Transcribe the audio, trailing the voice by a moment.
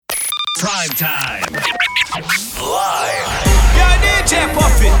Prime time. Live. Yo, DJ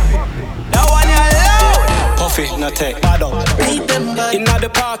Puffy. That one you loud. Puffy, no take bad up. Inna the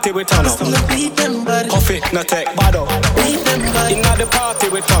party we turn up. Puffy, no take bad up. Inna the party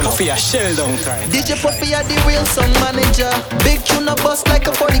we turn up. Puffy a shell down time. DJ Puffy a the real song manager. Big tune a bust like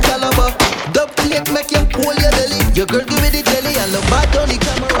a 40 caliber. Dub plate make you pull your belly. Your girl give me the jelly and the bad on the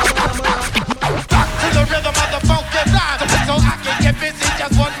camera. To the rhythm of the funky rhyme, so I can get busy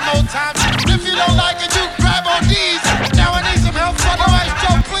just one more time. If you don't like it, you grab on these. Now I need some help, so the right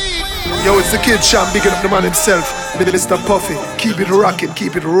Joe, please. Yo, it's the Kid Sham, bigging up the man himself. Mr. Puffy, keep it rocking,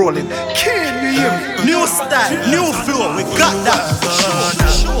 keep it rolling. Can you hear me? New style, new flow, we got that.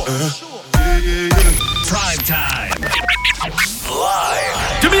 Prime time.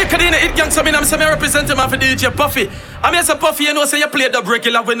 Live. Jamaica in it gang, so me represent him for DJ Puffy. I'm here so Puffy, you know, say you play the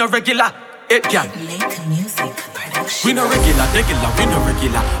regular, we no regular. It gang. We no regular, we no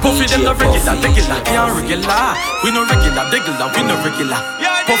regular. Puffy them no regular, can't regular. We no regular, we no regular.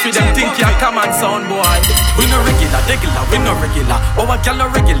 Puffy them think you come and sound boy. We no regular, we no regular. Oh, I girl no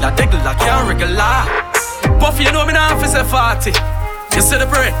regular, can't regular. Puffy, you know me now, say 40. You see the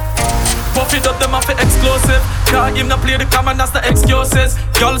bread. Puffy up them off it exclusive. Can't give no play the common, that's the excuses.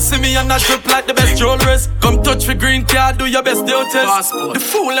 Y'all see me and I drip like the best jewelries. Come touch for green card, do your best duties. The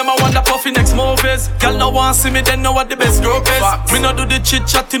fool them I want the Puffy next movies. Y'all no want see me, then know what the best group is. We no do the chit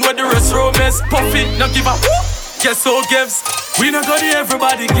chatting where the rest room is. Puffy no give a whoop, guess who gives? We no go to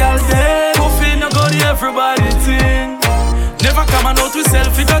everybody, girl then. Puffy no go to everybody thing. Never come and out with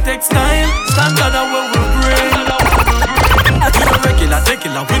selfie, that takes time. Standard and what we bring. We no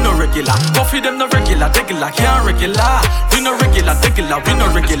regular, we no regular. Puffy them no regular, can't regular. We no regular, we no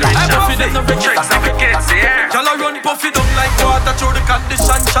regular. Puffy them no regular, y'all a run Puffy down like water through the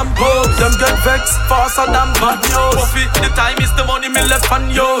condition shampoo. Them get vexed faster than bad news. Puffy, the time is the money me left on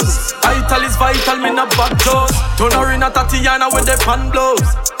use. Vital is vital, me no back doors. Turn her in a Tatiana when they pan blows.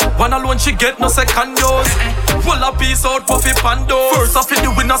 One alone she get no second dose. Pull a piece out Puffy pando. First off in the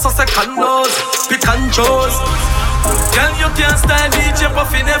winner so second nose. Pick and choose. Girl, you can't style DJ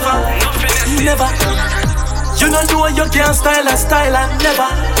Puffy never. You know you can't style a never.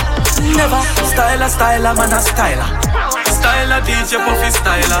 Style a man a styler. Style a DJ Puffy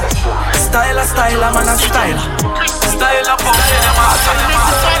styler. Style man a styler. Style a Puffy never.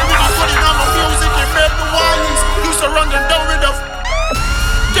 Music and make the wise. You surround them down with the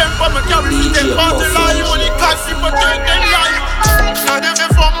jump on my carry with them party line. When it cuts you but take them life. Now them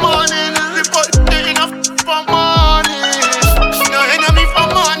for morning. We put them enough for morning. No enemy for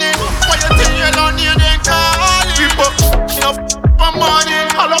morning. Why you think you don't need them calling? We put enough for morning.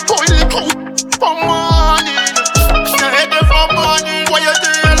 All up on the coat for morning. No enemy for morning. Why you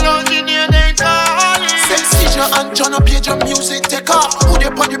think you don't need them calling? Sexy and John up your music take off. Who they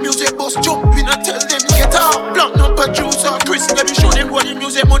on the music bus jump in and tell them get off. Black no producer Chris, let me show them what the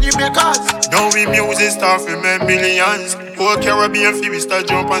music money makers. Now we music star for men millions. Whole Caribbean fi we start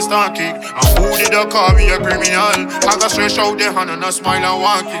jump and start kick. And who did the call we a criminal? I got stretch out the hand and a smile and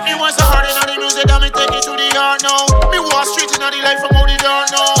walk it. Me want so hard in the music that me take it to the heart now. Me walk straight in the life from how the door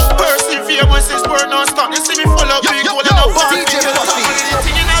now. Persevere when since burn non stop. You see me full of big hole in the bar. DJ Puffy.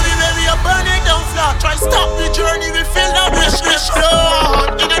 Anything in the way we a burn it down flat. Try stop the journey we feel the wish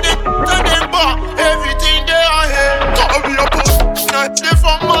blood. In the them bar, everything they are here. Gotta be a push. Not there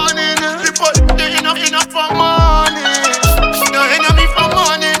for money. We put the enough for money. No enemy for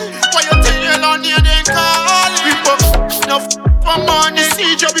money. Why you think you don't need them calling? We put enough for money.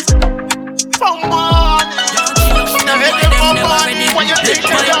 See job for money. No enemy for money. Why you think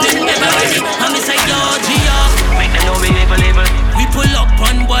you don't need them calling? I'm inside your Gia. Make them know we label. We pull up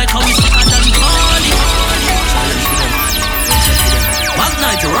one boy, cause we sicker than Molly.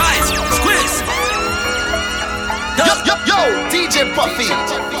 Magnite, rise, squeeze. Yo, DJ Puffy.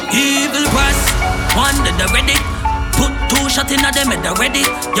 Evil press, one that they ready. Put two shots in at them and they ready.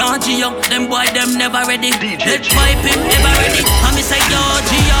 Young them boy them never ready. Let pipe him never ready. I'm inside your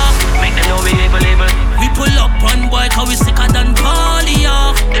Gia. Make them know we label. We pull up one boy, cause we sicker than Polly.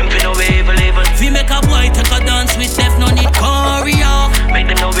 Them fi know we evil. We make a boy take a dance with Def, no need choreo. Make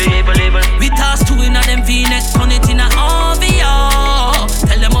them know we evil. We toss two in at them V-neck, turn it in a OVO.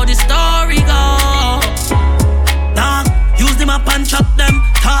 Tell them how the story go. Nah, use them up and chop them.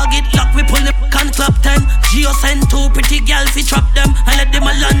 Target lock, we pull them can clap 10. Geo send two pretty girls, we trap them. And let them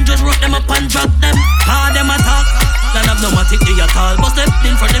alone, just rock them up and drop them. How them attack, land have no matic they at all. Bust them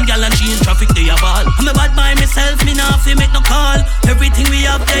in for them gal and she in traffic they a ball. I'm a bad by myself, me nah fi make no call. Everything we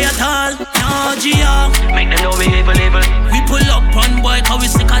have they at all. Nah, Geo, make them know we evil. We pull up one boy, cause we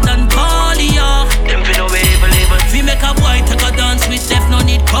sicker than Polly. Them fi know we evil. We make a boy take a dance with Def, no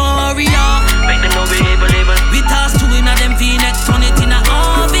need choreo.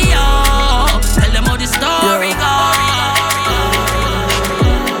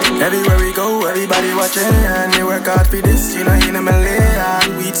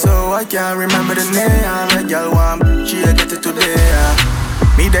 I can't remember the name. Like y'all want, she get it today.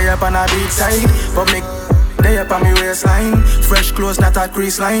 Me day up on a beach side, but me day up on me waistline. Fresh clothes, not a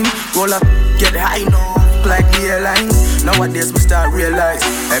crease line. Roll up, get high, no, like the airlines. Nowadays me start realize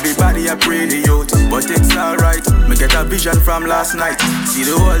everybody a pretty youth, but it's alright. Me get a vision from last night. See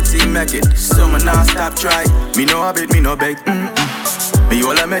the whole team make it, so me not stop try. Me no habit, me no beg. Me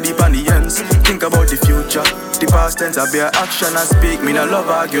all a me deep on the ends. Think about the future. The past tense I bear action and speak. Me no love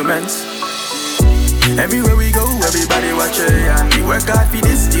arguments. Everywhere we go, everybody watch it. And we work hard for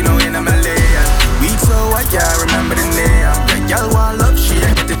this, you know, in a Malay. We so I can't remember the name. The girl want love, she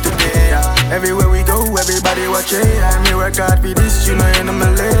ain't get it today. Everywhere we go, everybody watch it. And we work hard for this, you know, in a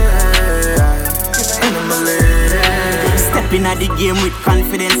Malay. In a Malay. Stepping at the game with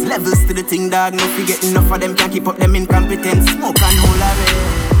confidence. Levels to the thing, dog. No forget enough of them can't keep up them incompetence. Smoke and hold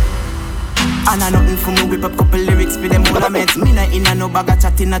away. And I nothing for me, whip up couple lyrics for them all I meant. Me not in a no bag of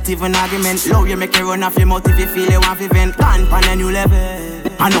chatting, not even argument. Love you make you run off your mouth if you feel you want to vent. Gone pan a new level.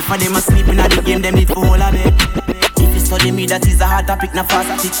 Enough of them are sleeping at the game, them need for all of it. If you study me, that is a hard topic, not fast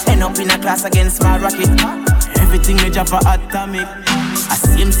at it. End up in a class against small rocket. Everything me drop a atomic. I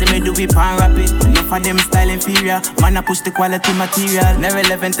see him say me do it pan rapid. Enough of them style inferior. Man I push the quality material. Never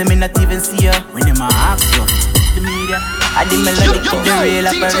relevant, me not even see ya. When them a ask you the media, I the melody keep the real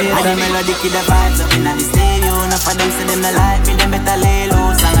operator. I the melody keep the vibes up inna the stereo. Enough of them say them not like me, them better lay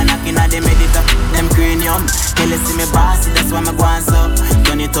low. Song a knocking at them head it up, them cranium. Tell you see me bossy, that's why me go on so.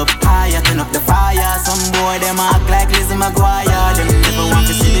 Turn it up higher, turn up the fire. Some boy them act like Lizzie McGuire. Them never want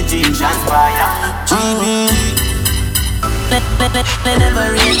to see the dream transpire. They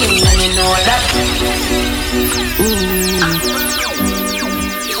never really and you know that.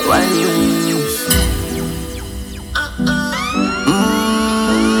 Why you?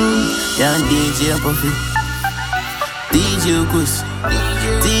 Yeah, DJ Puffy, DJ Kuss,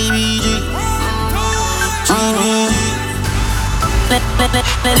 TBG, GBG.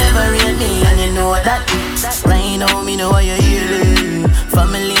 They never rate me and you know that. Right now me know why you're here.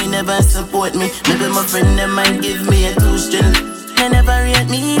 Family never support me. Maybe my friend them might give me a 2 strength. They never rate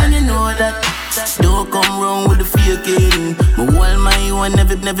me and you know that. Don't come wrong with the faking. My wall my one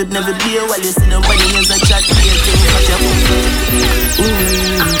never be while you see nobody else a chat faking.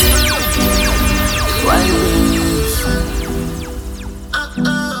 Why you?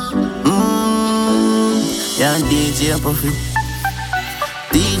 Yeah, DJ Puffy,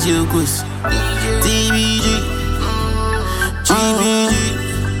 DJ Kuss, TBG, GBG.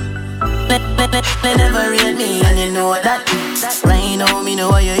 They never rate me and you know that. Right now me know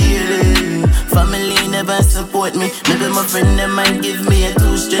why you're here. Family never support me. Maybe my friend them might give me a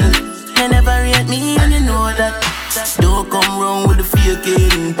 2 strength. They never rate me and you know that. Don't come wrong with the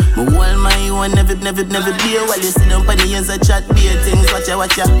faking. My wall my one never be while you sit down on the ends and chat be things. Watch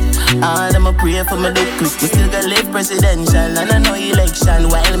ya. All them a pray for me do quick. We still got live presidential and I know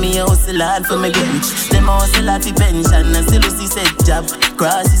election. While me hustle hard for me get rich. Them hustle hard for pension and still see set job.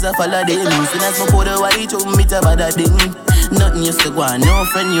 Crosses a follow them. Soon as my powder white to me to bad a ding. Nothing used to go on, no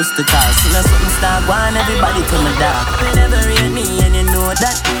friend used to call. Soon as something start going, everybody to my dark. They never rate me and you know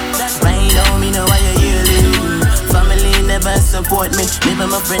that. Right now me know why you're here. Family never support me. Maybe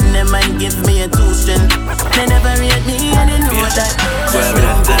my friend them might give me a 2 strength. They never rate me and you know that.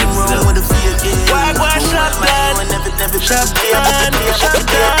 Don't come wrong with the faking. Why shot down? Shot down.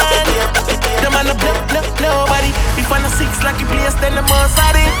 The man a nobody. If I'm a 6 like a place, then the most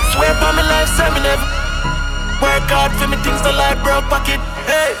at it. Swear by my life, say me never. Work hard for me things that like broke pocket.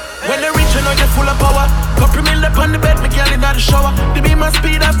 Hey, when they reach you know you're full of power. Couple mil up on the bed, me girl in the shower. The beam my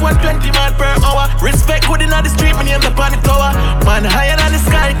speed of 120 miles per hour. Respect good in the street, me name up on the tower. Man higher than the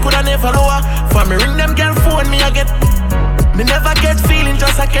sky, coulda never lower. For me ring them girl phone, me I get. Me never get feeling,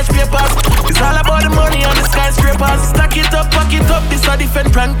 just I catch papers. It's all about the money and the skyscrapers. Stack it up, this a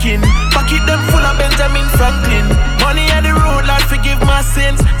different pranking. Pack it them full of Benjamin Franklin. Money on the road, Lord forgive my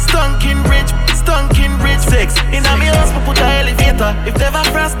sins. Stunking rich, sex. In a me house, me put a elevator. If never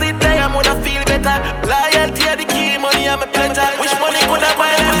frost it there, I'm gonna feel better. Loyalty are the key, money I'm a pleasure. Which money could I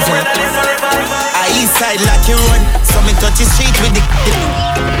buy them more than this forever? I east side like you run, so me touch the street with the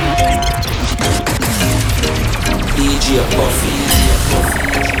DJ Puffy.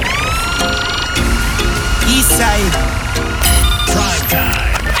 East side Prime time.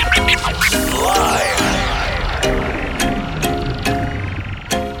 Live.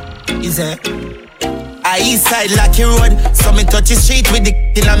 Is it? I east side like you road, so me touch the street with the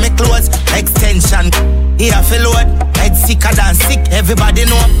in my clothes. Extension, here I feel load. Head sicker than sick, everybody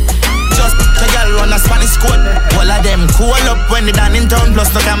know. Just a girl run a Spanish code. All of them cool up when they done in town.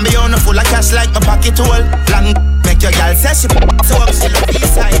 Plus no can be on full of cash like my pocket hole. Long make your girl say she so up, she love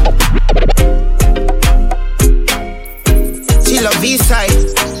east side.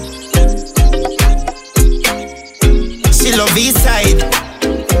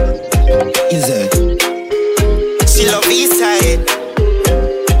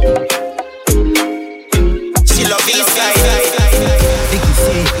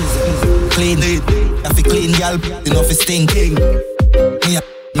 girl, enough is stinking. Me a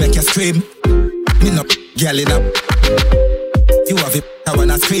make you scream. Me no girl in up. You have it, I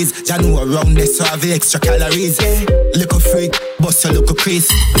wanna squeeze. Ya know around this, so have the extra calories. Little freak, bust your little crease.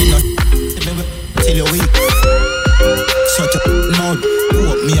 Me no till you weak. Shut up, mouth.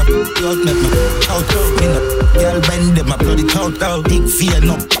 Whoop me up, out, make me out. Me no girl bend them, my bloody out. Big fear,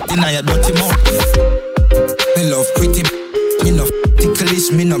 no, deny your dirty mouth. Me love pretty, me no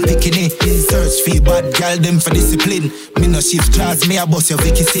ticklish, me no picking it. Search for bad girl, them for discipline. Me no shift class, me a boss your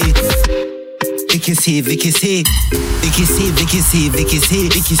Vicky C. Vicky C, Vicky C, Vicky C, Vicky C, Vicky C,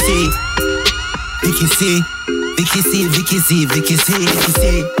 Vicky C, Vicky C, Vicky C, Vicky C, Vicky C, Vicky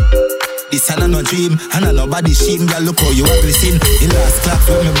C. This ain't no dream, and I no body shame. Girl, look how you ugly sin. The last clock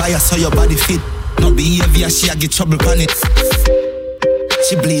when me buy her, so your body fit. No behavior, she a get trouble on it.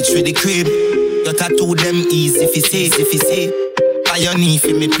 She bleach with the cream. You tattoo them easy if you say, if you say. By your knee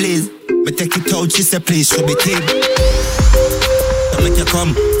for me, please. Me take it out, she say please, show me tape. Don't make you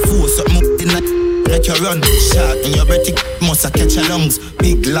come, force up, move in that. Make you run, shot in your breath, must catch your lungs.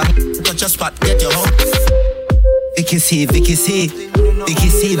 Big long, touch your spot, get your hook. Vicky C, Vicky C, Vicky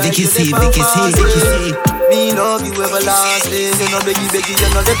C, Vicky C, Vicky C, Vicky C. Me love you everlasting. You know beggy, you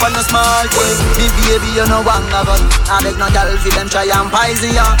know they on a small thing. Me baby, you know one of us. I beg no girl for them try and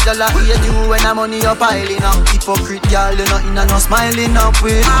poison ya. Girl I hate you when the money you piling up. Hypocrite girl, you know in a no smiling up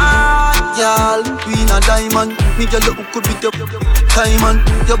with. Girl, we in a diamond. Me girl you could be the diamond.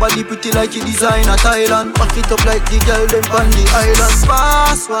 Your body pretty like you design a Thailand. Fuck it up like the girl them on the island.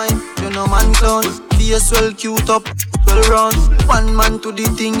 Fast wine, you know man clown. Face well cute up, well run. One man to the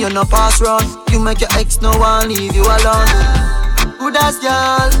thing, you no pass round. You make your ex no one leave you alone. Good as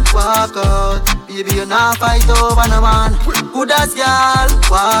girl, walk out. Baby you not fight over no man. Good as girl,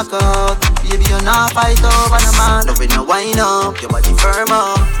 walk out. Baby you not fight over no man. Love when you wind up, your body firm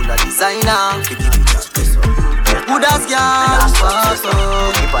up, full of designer. Good as girl, walk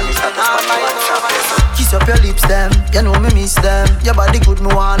out. Keep on it, kiss up your lips them, you know me miss them. Your body good,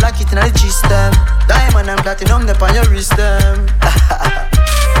 me want like it in the gist them. Diamond and platinum up on your wrist them.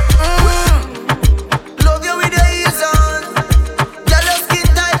 Love you with your heels on. Your love skin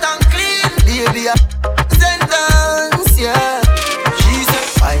tight and clean. Baby, a sentence, yeah. She said,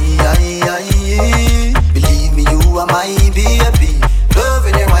 aye. Believe me, you are my baby. Love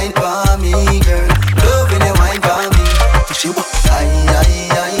when you wine for me, girl. Love when you wine for me. She was aye.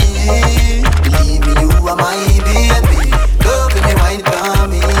 Believe me, you are my baby. Love when you wine for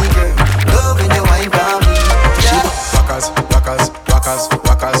me, girl. Love when you wine for me. Yeah. Rockers.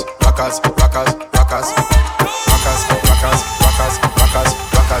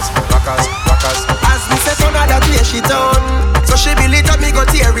 As me say turn that way she turn, so she believe that me go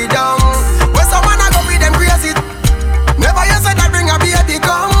tear it down. When someone I go with them crazy, never you said that bring a baby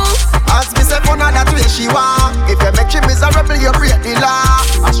come. As me say turn that way she want, if you make she miserable you break the law.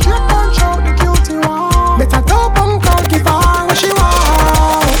 A straight punch out the cutie one, better top and call give her what she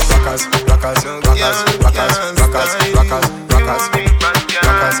want. Rockers.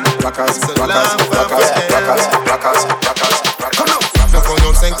 Look how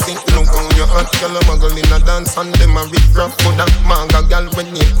you sexy, look how you hot. Girl a muggle in a dance and them a rip rap. Coulda manga girl when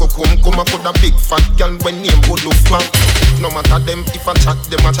name Kukum. Coulda big fat girl when name Budu Flank. No matter them if I chat,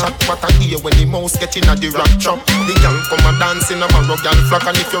 them a chat. What I hear when the mouse get in a the rap trap. The girl come a dance in a marrow girl flock.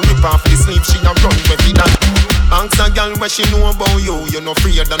 And if you rip off the sleeve, she a run with it that. Ask a girl what she know about you. You no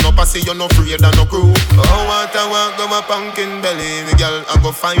afraid of no pussy, you no afraid of no crew. Oh, what I want go my pumpkin belly. The girl I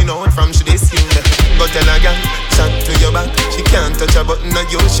go find out from she this you. Go tell a girl, chat to your back. She can't touch a button of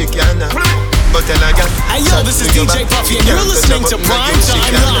you, she can't. But tell a girl, hey yo, this is DJ Puffy and you're listening to Prime Time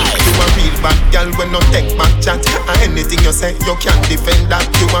Live. You a real bad girl when no take back chat. And anything you say, you can't defend that.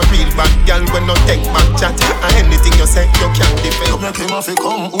 You a real bad girl when no take back chat. And anything you say, you can't defend. You make him have to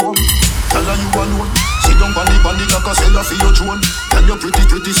come home. Tell her you alone. Sit down on the like I said for your drone. Tell you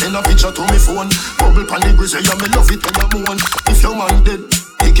pretty, send a picture to me phone. Bubble pan the grizzly, yeah, me love it when you moan. If your man dead,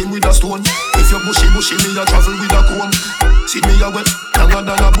 take him with a stone. If you bushy, me a travel with a comb. See me a wet, longer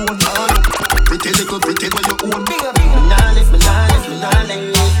than a bone. Pretty little where you own. Me nah live.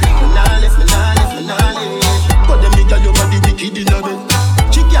 But them nigga your body wicked in a bed.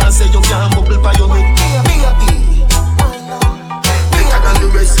 She can't say you can't bubble by your head. Better than the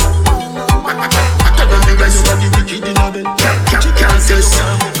rest. Your body wicked in a bed. She can't say you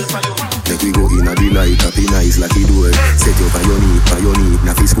can't bubble by your head. Make we go in a delight, happy nice like it door. Set you on your knee,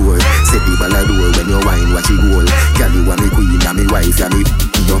 na fi score. Set the ball a door when you wine, watch it goal. Girl, you a me queen, a me wife, a me.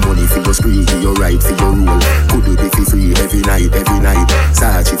 Your money for your spree, your right for your rule. Could do it for free every night.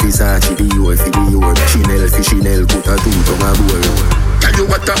 Sachi fi Sachi, Dior fi Dior. Chanel fi Chanel, put a two on a board. Tell you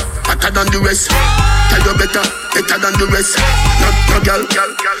hotter than the rest. Tell you better than the rest. No girl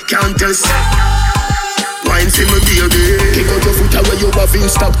can't test. Wine for me baby. Kick out your foot away, you have in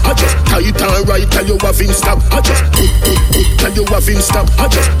stop. I just tight and right, tell you have in stop. I just good, tell you have in stop. I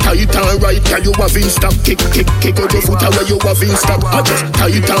just tight and right, tell you have in stop. Kick out your foot away, you have in stop. I just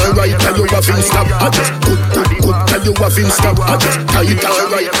tight and right, tell you have in stop. I just good, tell you have in stop. I just tight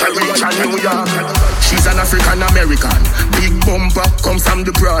and right, tell you have in stop. She's an African American, big bumper, come from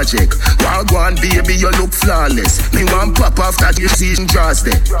the project. Wagwan baby, you look flawless. Me want pop off that you see in draws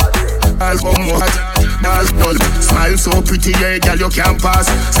there. I'll come hot. Smile so pretty, yeah, girl, you can't pass.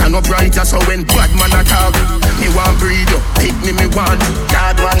 Stand up right, so when bad man attack, me want breed you, pick me want.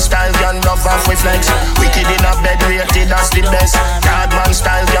 God man style, girl, love off with flex. Wicked in a bed, rated, that's the best. God man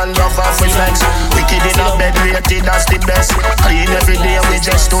style, girl, love off with flex. Wicked in a bed, rated, that's the best. Clean every day, we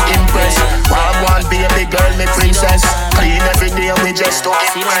just to impress. One baby girl, me princess. Clean every day, we just to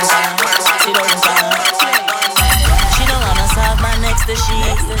impress. Next to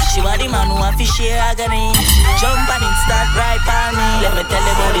she want the man who want to share agony. Jump and it start right by me. Let me tell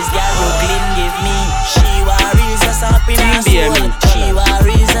you about this girl Brooklyn give me. She worries us up in her soul. She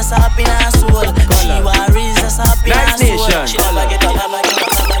worries us up in her soul. She worries us up in her soul. She never get up, never get up.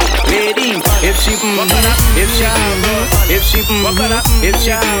 Lady, if she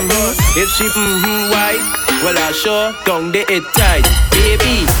white, well I sure don't they it tight.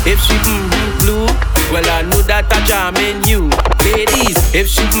 Baby, if she blue, well I know that I charming you. Ladies, if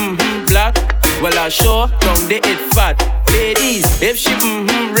she black, well I sure don't they it fat. Ladies, if she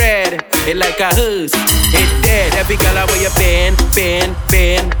red, it like a hearse, it dead. Every color where you bend.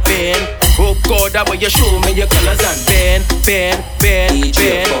 Oh God, that way you show me your colors and bend. A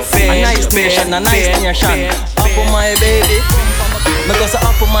nice nation, a nice nation. Up on my baby, me go say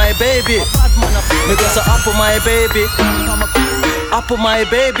up on my baby. Me go say up on my baby. Up on my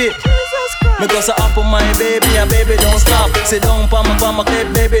baby. Me go say up on my baby, and baby don't stop. Sit down pa my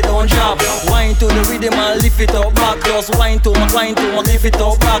clip, baby don't drop. Wine to the rhythm and lift it up back. Just wine to my lift it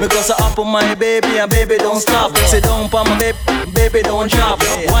up back. Me go say up on my baby, and baby don't stop. Sit down pa my baby don't drop.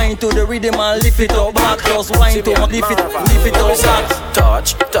 Wine to the rhythm and lift it up back. Just wine to my lift it up back.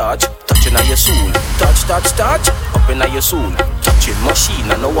 Touching on your soul. Touch, up in your soul. Touching machine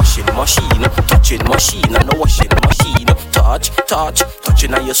and no washing machine. Touching machine and no washing machine. Touch,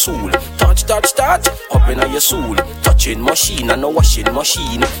 touching on your soul. Touch, up in your soul. Touching machine and no washing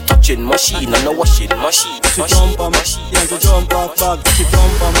machine. Touching machine and no washing machine. She jump on me, yeah, she jump off back. She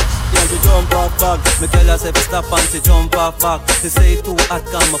jump on me, yeah, she jump off back. Me tell her say stop and she jump off back. She say too hot,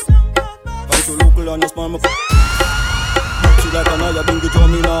 come up. Come to local and just man me. She like another bingo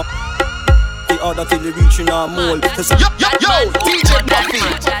drum in her. The other till they reach in her mole. Yo, DJ Puffy.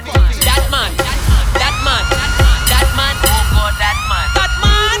 That man, oh God, that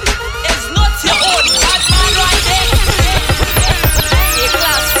man is not your own. That man right there. Hey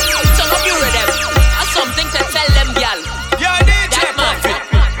class, some of you read them. Have something to tell them, y'all. That man, oh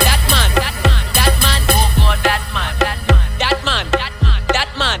God, that man, oh God, that man.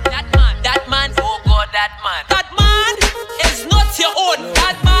 That man is not your own.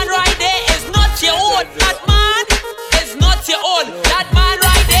 That man right there is not your own. That man is not your own. That man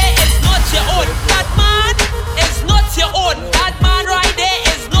right there is not your own. That man is not your own. That man right there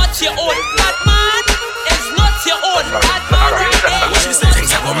is not your own. That man is not your own. That man right there. What is the things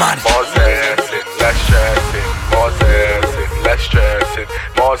that were mad? More zesting, less stressing. More zesting, less stressing.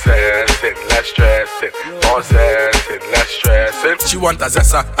 More zesting, less stressing. More zesting, less stressing. She want a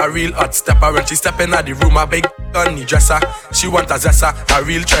zessa, a real hot stepper. When she step in the room, a big on the dresser. She want a zessa, a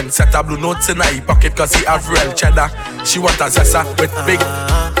real trendsetter. Blue notes in her pocket cause he have real cheddar. She want a zessa with big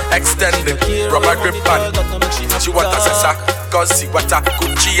extended rubber grip band. She want a zessa cause she want a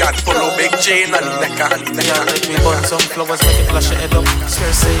Gucci and follow big chain and the necker. Yeah, let me burn some flowers, make it flash your head up.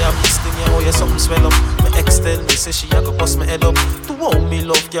 Swear say I'm missing you, oh yeah, something swell up. My ex tell me, say she a go bust my head up. To want me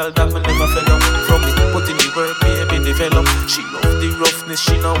love, girl, that me never fed up. From me, put in the work, baby, develop. She love the roughness,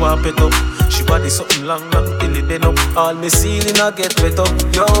 she know I pet up. She body something long, till it bend up. All me ceiling I get wet up.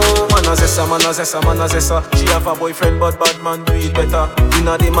 Yo, man a zessa. She have a boyfriend, but bad man do it better.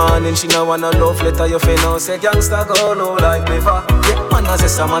 Inna the morning, she no wanna love letter. You fin now say gangsta go low like never. Yeah, man a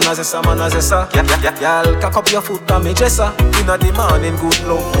zessa. Y'all cock up your foot and me dresser. Inna the morning, good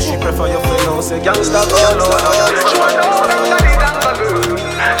love, but she prefer your fin now say gangsta go low. She want to hold on the dangle.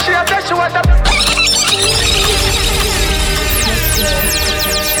 She a tell she want to.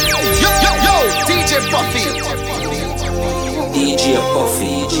 Yo, DJ Puffy. DJ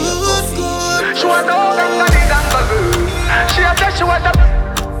Puffy. She want to hold on the dangle. She a tell she want to.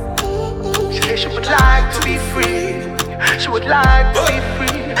 She say she would like to be free. She would like to be free.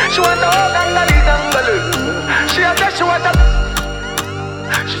 she want to.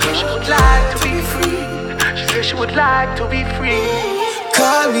 She said she would like to be free. She said she would like to be free.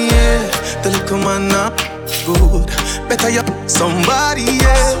 Call me, yeah. The little man not good. Better you somebody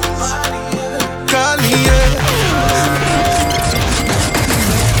else. Call me, yeah.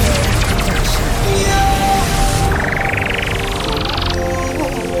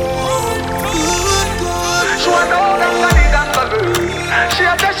 She want to hold on to the gangle. She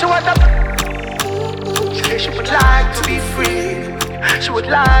said she want to. She said she would like to be free. She would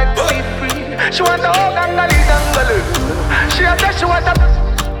like to be free. She want to hold on to the gangle. She said she want to.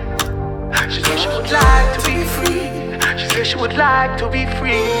 She said she would like to be free. She said she would like to be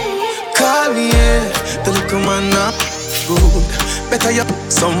free. Call me, yeah. The little man not good. Better you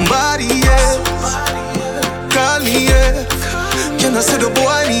somebody else. Call me, yeah. Can I say the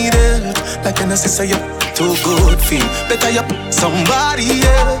boy need help? Like can I say you too good feel? Better you somebody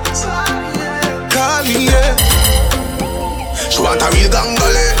else. Call me, yeah. She want a real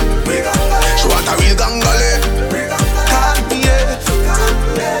gangale. She want a real gangale. Call me, yeah.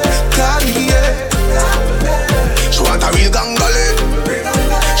 Call me, yeah. She want a real gangale.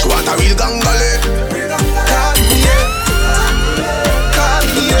 She want a real gangale. Call me, yeah. Call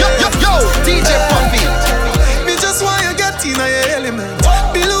me, yeah. Yo, DJ Pumpy. Me just want you get in your element.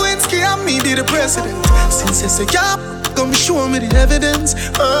 Bill Lewinsky and me be the president. Since you say yeah, come show me the evidence.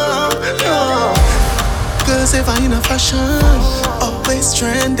 Cause if I in a fashion, always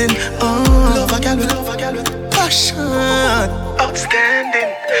trending. Love a gal with passion.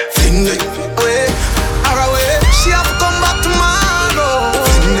 Outstanding. Fling it away, or away. She have to come back tomorrow.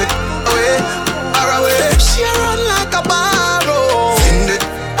 Fling it away, or away. She run like a barrow. Fling it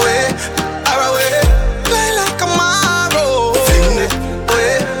away, or away. Play like a marrow. Fling it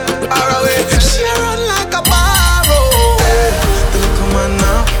away, or away. She run like a barrow. The little man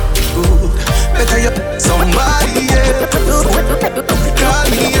now good. Better you somebody, yeah. Call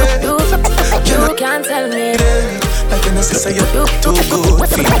me, yeah. You can't tell me. Like an assessor, you're too good.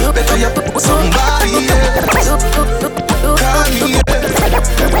 Feel better, you somebody, yeah. Call me, yeah.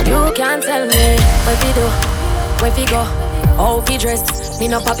 You can't tell me what we do, where we go, how we dress. Me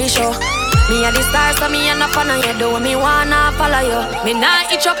no papi show. Me a the star, so me a no fan of you. Do me wanna follow you. Me nah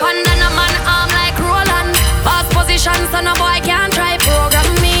itch up under no man arm like Roland. Boss position, so no boy can't try program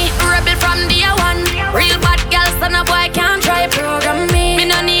me. Rebel from day one. Real bad girl, so no boy can't try program me. Me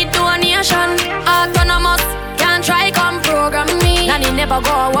no need donation. Autonomous, can't try come program me. Nanny never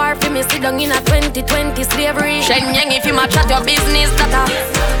go a war for me. Sit down in a 2020 slavery. Shenyang if you match at your business data.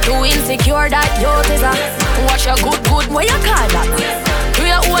 Too insecure that youth is a. Watch your good, what you call that? Do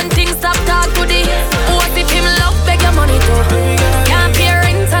your own thing, stop talk to the. What if him love, beg your money too? Can't pay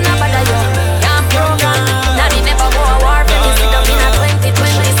rent and a bother you. Can't program. Nanny never go a war for me. Sit down in a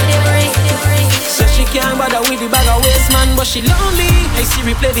 2020 slavery. So she can't bother with the bag of waste man, but she lonely. I see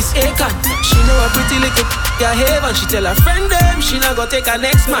replay this Akon. She know a pretty little I have, and she tell her friend them she not go take her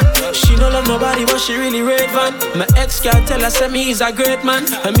next man. She no love nobody, but she really rate van. My ex can't tell her say me is a great man,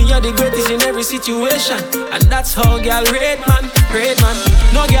 and me are the greatest in every situation. And that's how girl rate man, rate man.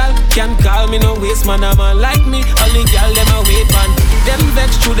 No girl can call me no waste man. A man like me, only girl them a wait man. Them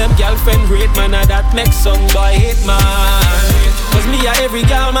vex through them girlfriend rate man, and that makes some boy hate man. Cause me a every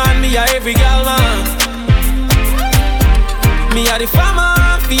girl man, me a every girl man. Me a the farmer,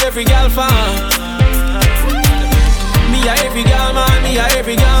 for every girl farm. Me a every girl man, me a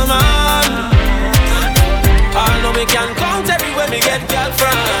every girl man. I know me can count everywhere me get girl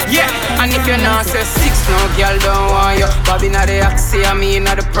from. Yeah, and if you not say 6, no girl don't want you. Bobby not the Axie, and me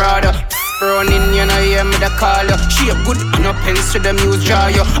not the Prada. Running, you know, hear me the call you. She a good and no pens to them use draw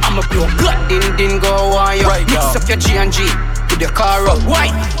you. I'm a pure blood, din go on you. Right, mix up your G and G with the car up.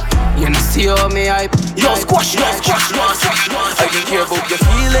 Why? You know see how me hype. Yo, squash. I don't care about your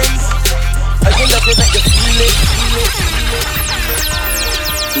feelings. I can love you, make you feel it.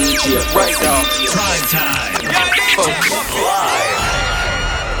 DJ, right now. Prime time. Live.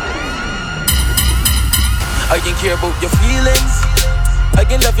 I can care about your feelings. I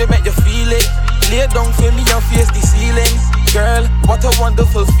can love you, make you feel it. Lay down for me and face the ceiling. Girl, what a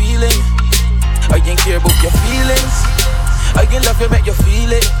wonderful feeling. I can care about your feelings. I can love you, make you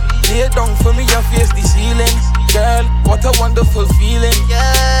feel it. Lay down for me and face the ceiling. Girl, what a wonderful feeling.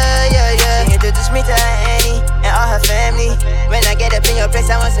 Yeah. She introduced me to her Annie and all her family. When I get up in your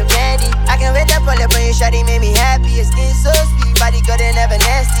place, I want some candy. I can wait up on the when you shawty make me happy. Your skin so sweet, body good and never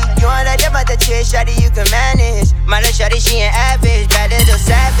nasty. You want that about the chase, shawty you can manage. My little shawty, she ain't average, bad little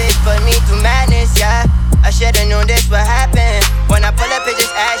savage, but me through madness, yeah. I should've known this would happen. When I pull up, it's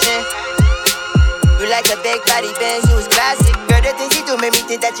just action. You like a big body Benz, it was classic. Girl, the things you do make me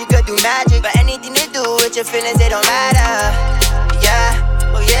think that you could do magic. But anything to do with your feelings, they don't matter.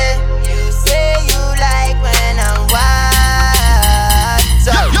 Yeah, oh yeah. You say you like when I'm wild.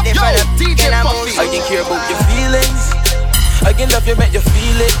 So they front up DJ Puffy. I can care about your feelings. I can love you, make you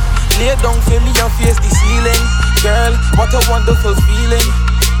feel it. Lay down for me and face the ceiling. Girl, what a wonderful feeling.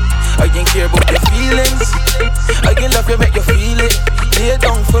 I can care about your feelings. I can love you, make you feel it. Lay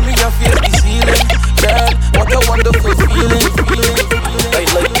down for me and face the ceiling. Girl, what a wonderful feeling. I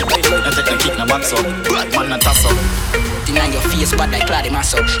like it. Don't take a kick no box up, man not toss up. Deny your face bad like Claudia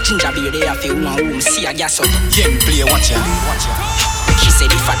Masso. Ginger beer they have to one room, see a gas up. Young play, watch ya. She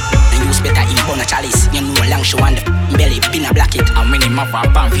said if I use better in bone chalice. You know long show and the belly been a black it. I'm winning my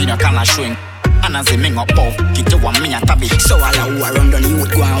rap and video can I showing. And as a ming up puff, kick you 1 million tabby. So all I who around on you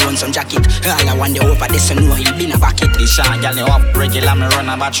would go and want some jacket. All I want the over this so know he'll be in a bucket. The shot gal you up regular me run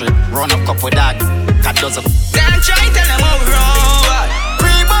a battery. Run up couple dog, cat does up. Damn try tell them how we roll.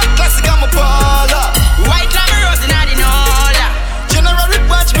 Pre-band classic I'm a baller. White lamb rose in the nola. General Rick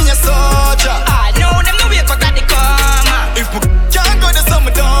watch me a soldier. I know them no way cut at the coma. If my can't go to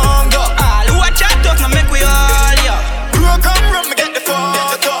summer don't go. All who a chat tough no make we all ya. Bro come run me get the phone.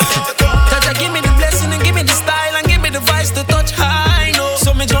 Give me the blessing and give me the style and give me the vibes to touch high note.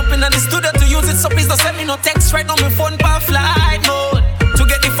 So me jump in at the studio to use it, so please don't send me no text right on my phone for flight mode. To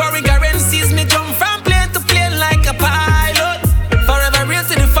get the foreign currencies, me jump from plane to plane like a pilot. Forever real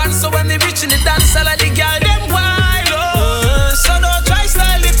to the fans, so when they reach in the dance, all of the girl them wild. So don't try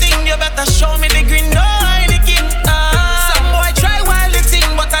style the thing, you better show me the green, no Heineken. Some boy try wild the thing,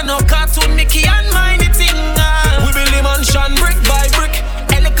 but I know cartoon Mickey and mine the thing. We be mansion brick by brick.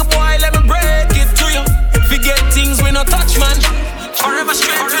 Boy, let me break it to you. Forget things we no touch, man. Forever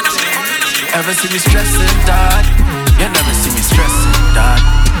straight, Ever see me stressing, dog? You never see me stressing, dog.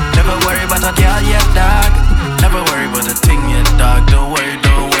 Never worry about a girl yet, dog. Never worry about a thing yet, dog. Don't worry,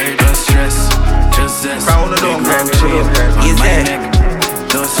 don't stress. Just zest. Big red chain on my neck.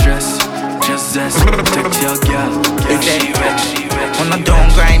 Don't stress, just zest. Protect your girl. She wet. When I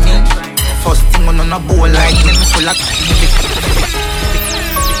don't grind me, first thing on a bowl like me full of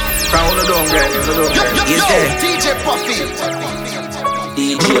Crown the don't grind, is there? DJ Puffy.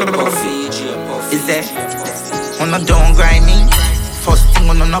 Is there? When I don't grind me, first thing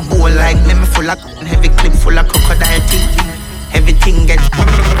on a bowl like me full of heavy clip full of crocodile teeth. Everything gets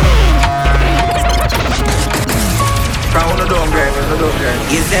Crown the don't grind,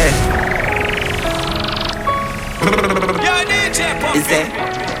 is there? Is there?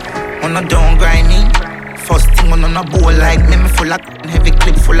 When I don't grind me, first thing on a bowl like me full of heavy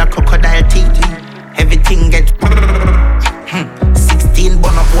clip full of crocodile teeth. Everything get 16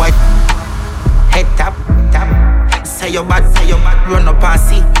 bun up white. Head tap. Say your bad, run up and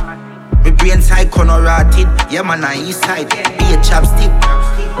see. My brain side corner rotted. Yeah man on east side, be a chapstick.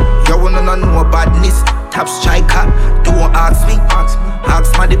 You wanna know badness. Tap striker, don't ask me.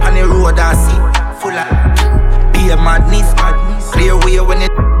 Ask my dip on the road and see. Full of be a madness. Clear way when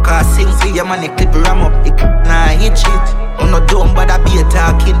it sing. See your man, it clip ram up. It nah hit shit. I'm not dumb, but I be a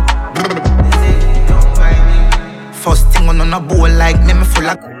talking. First thing on a bowl like me full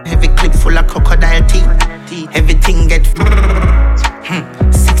of heavy clip full of crocodile teeth. Everything get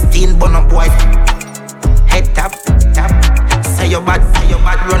 16 bun up white. Head tap. Say your bad,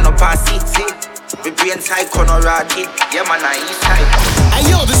 run up and see. We brain side corner rotted. Yeah man, I east side. Hey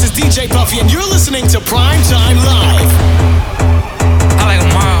yo, this is DJ Puffy and you're listening to Prime Time Live. I like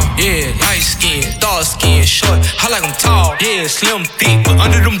them all, yeah, light skin, dark skin, short. I like them tall, yeah, slim, thick. But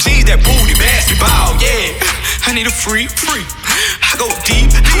under them jeans, that booty, basketball, yeah. I need a free. I go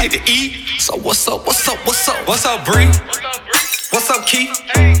deep, I like to eat. So what's up? What's up, Bree? What's up, Keith?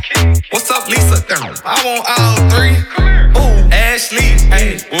 What's up, Lisa? I want all three. Ooh, Ashley,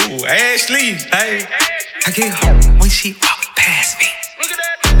 hey. Ooh, Ashley, hey. I get home when she walk past me.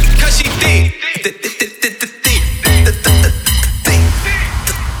 Cause she thick.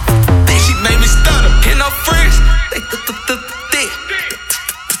 She made me stutter. In her friends, they thick.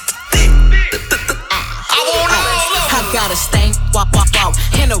 I wanna roll up. I got a stank, walk,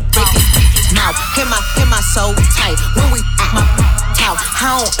 in a Ricky's mouth. Hit my soul tight when we my talk.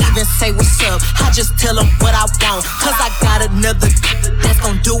 I don't even say what's up, I just tell him what I want. Cause I got another that's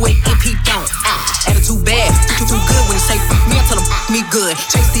gon' do it if he don't. Attitude bad, too good when he say me, I tell him me good.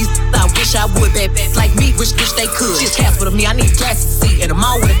 Chase these, I wish I would, bad like me, wish they could. She's careful to me, I need glasses to see. And the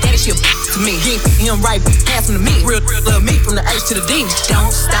mom with a daddy, she a to me. He ain't him right, passing to me. Real love me from the H to the D.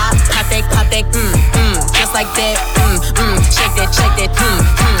 Don't stop, pop that, just like that, shake that,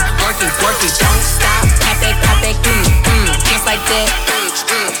 work it, don't stop, pop that, just like that,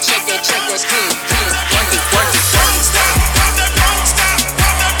 shake that, work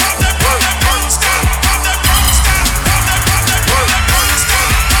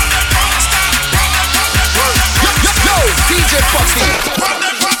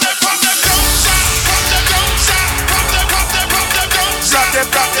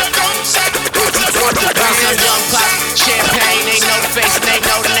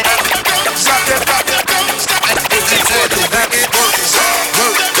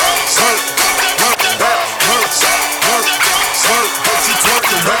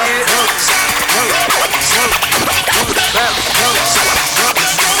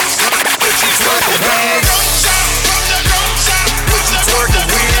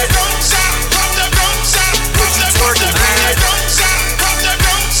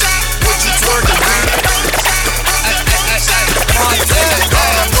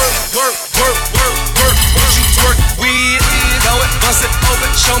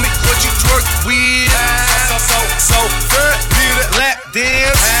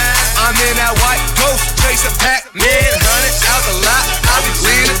in that white ghost, chasing Pac-Man, 100 out the lot. I be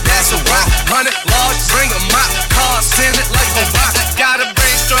leaning, that's a rock. 100 large, bring a mop. Car send it like a rock. Got a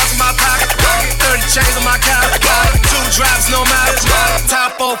brain struck in my pocket. 30 chains on my collar. 2 drops, no mileage.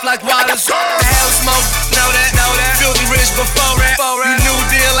 Top off like Wallace. Hell smoke, know that. Filthy rich before that. You new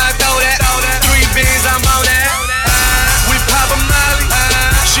deal, I throw that. 3 beans, I'm on that. We pop a molly.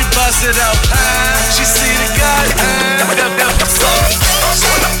 She bust it up. She see the God.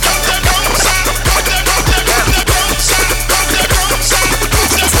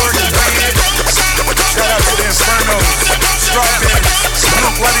 Shout out to the Inferno, Strawberry,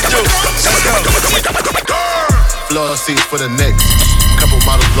 Luke, what it do? Let's go. Floor seats for the Knicks, couple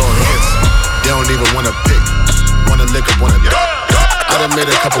models blowing hits. They don't even wanna pick, wanna lick up, wanna dip. I done made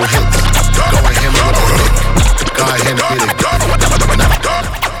a couple hits, going hammer with the stick. God handed me the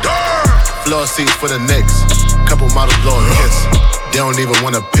floor seats for the Knicks, couple models blowing hits. They don't even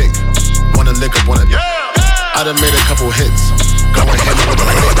wanna pick, wanna lick up, wanna dip. I done made a couple hits, going hammer with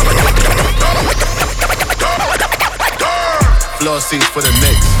the stick. Floor seats for the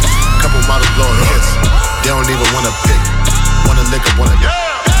Knicks, couple models blowing hits. They don't even wanna pick, wanna lick up, wanna dip.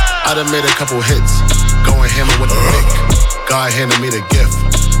 I done made a couple hits, going hammer with the pick. God handed me the gift,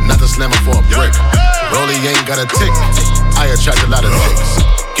 not the slammer for a brick. Rollie ain't got a tick, I attract a lot of chicks.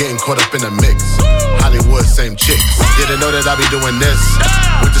 Getting caught up in the mix, Hollywood, same chicks. Didn't know that I be doing this,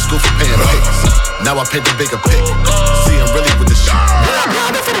 went to school for paying pics. Now I paid the bigger pick, see I'm really with the shit.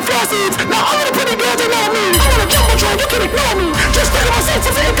 Now all the pretty girls around me, I wanna jump on you can ignore me. Just stay on set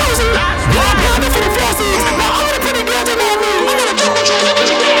to feel cozy. Now I'm grinding for the flossies, now all the pretty girls around me, I wanna jump on you.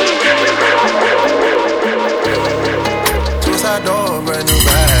 Suicide door, brand new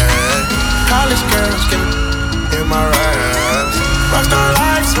bag. College girls give in my raps. Rockstar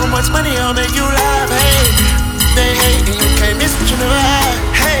life, so much money, I'll make you laugh. Hey, they hate and you can't miss what you never had.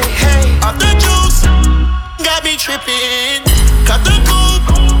 Hey, off the juice, got me tripping. Cut the coupe,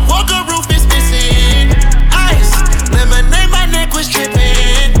 walker roof is missing. Ice, lemonade, my neck was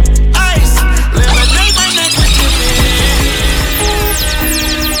tripping. Ice, lemonade, my neck was tripping.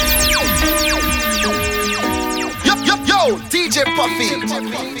 Yo, DJ Puffy.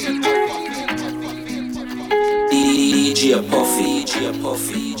 DJ Puffy.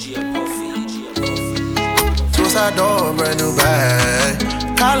 Suicide door, brand new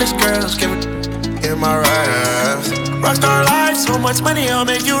bag. College girls give in my raps. Rockstar life, so much money, I'll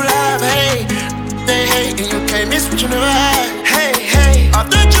make you laugh. Hey, they hate and you can't miss what you never had. Hey, off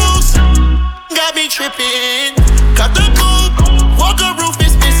the juice, got me tripping. Cut the coupe, walker roof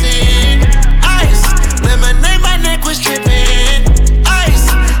is missing. Ice, lemonade, my neck was tripping.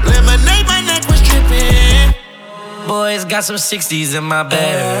 Ice, lemonade, my neck was tripping. Boys got some 60s in my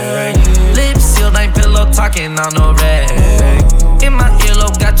bag. Lips sealed, ain't pillow talking on no rag. In my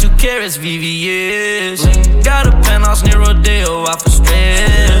earlobe, got 2 carats, VVS. Got a penthouse near Rodeo, out for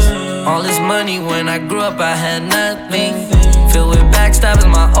stress. All this money, when I grew up, I had nothing. Filled with backstabbing,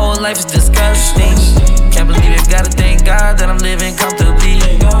 my whole life is disgusting. Can't believe it, gotta thank God that I'm living comfortably.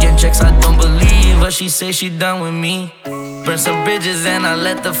 Getting checks, I don't believe, but she say she done with me. Burn some bridges and I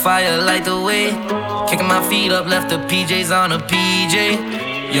let the fire light the way. Kicking my feet up, left the PJs on a PJ.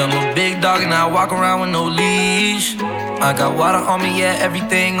 Yeah, I'm a big dog and I walk around with no leash. I got water on me, yeah,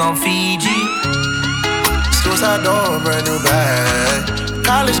 everything on Fiji. Suicide door, brand new bag.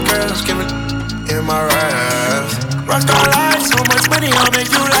 College girls give it in my raps. Rockstar life, so much money, I'll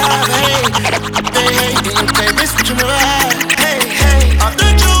make you laugh. Hey, they hate and you can't miss what you never had. Hey, off the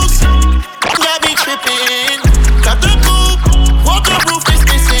juice, got me tripping. Got the coupe, walker roof is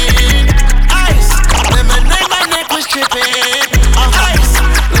missing. Ice, lemonade, my neck was tripping. Ice,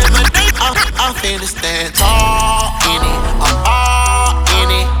 lemonade, I'm finna stand tall in it. I'm all in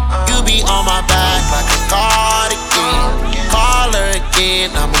it. You be on my back like a cardigan. Call her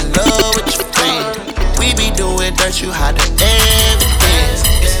again, I'm in love with your friend. We be doing dirt, you hide the evidence.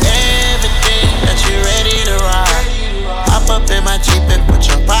 It's evident that you're ready to ride. Hop up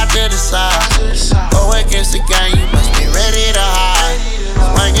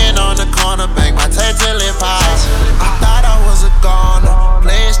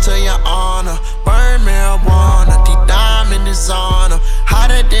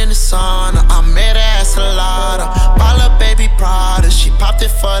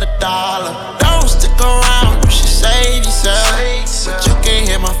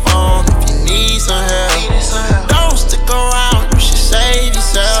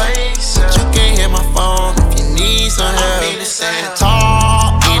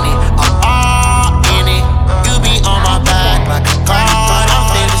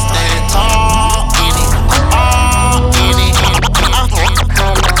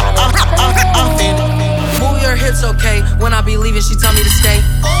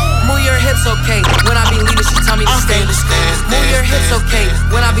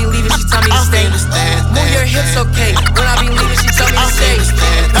be leaving, she tell me to stay. Move your hips, okay. When I be leaving, she tell me to stay.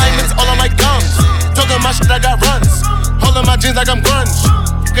 Diamonds all on my gums. Talking my shit, I got runs. Holding my jeans like I'm grunge.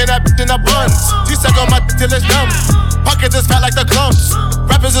 Get that bitch in the buns. She suck on my till it's numb. Pockets is fat like the clumps.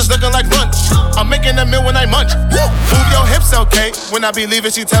 Rappers is looking like lunch. I'm making a meal when I munch. Woo. Move your hips, okay. When I be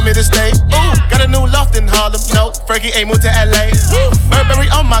leaving, she tell me to stay. Ooh. Got a new loft in Harlem. No, Frankie ain't moved to LA. Woo.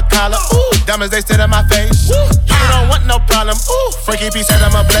 Burberry on my collar. Ooh. Diamonds, they sit on my face. Woo. You don't want no problem. Ooh. Frankie P said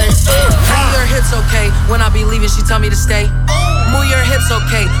I'm a blaze. Move your hips, okay. When I be leaving, she tell me to stay. Move your hips,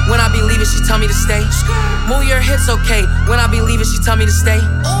 okay. When I be leaving, she tell me to stay. Move your hips, okay. When I be leaving, she tell me to stay.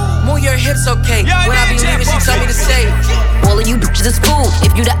 Move your hips, okay. When I be leaving, she tell me to stay. All of you bitches is fool.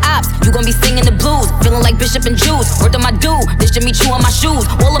 If you the ops, you gon' be singing the blues. Feeling like Bishop and Juice. Word on my dude, this should me chew on my shoes.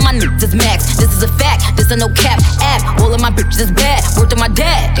 All of my niggas is max. This is a fact. This a no cap app. All of my bitches is bad. Word on my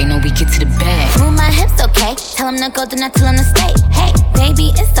dad. They know we get to the bag. Move my hips, okay. Tell him to go, do not tell him to stay. Hey,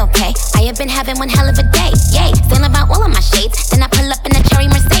 baby, it's okay. I have been having one hell of a day. Yay, saying about all of my shades. Then I pull up in a cherry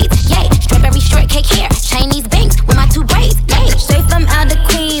Mercedes. Yay, strawberry shortcake hair. Chinese banks with my 2 braids. Yay, straight from out the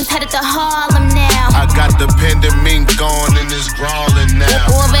Queens, headed to Harlem now. I got the pendant gone and it's crawling now.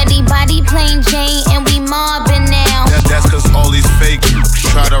 Already body plain Jane and we mobbing now. That's cause all these fake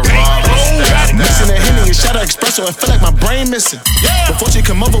try to rob us. Missing a Henny and shot her espresso, I feel like my brain missing. Before she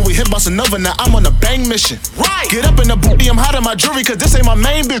come over, we hit bustin' over, now I'm on a bang mission. Get up in the booty, I'm hot in my jewelry, cause this ain't my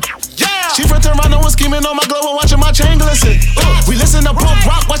main bitch. She from Toronto and scheming on my glow and watching my chain glisten. We listen to punk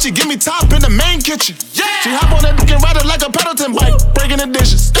rock while she give me top in the main kitchen. She hop on that dick and ride it like a Pendleton bike, breaking the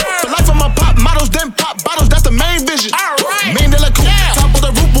dishes. The life of my pop models, then pop bottles, that's the main vision. Main de la coupe, top of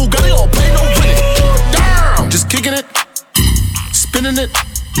the roof, Bugatti, all play no winning. Damn, just kicking it, spinning it,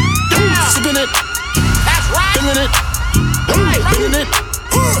 sipping it, feeling it, feeling it,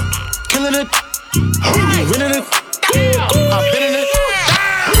 killing it, winning it, I'm winning it,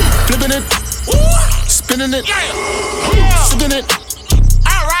 flipping it, spinning it, sipping it,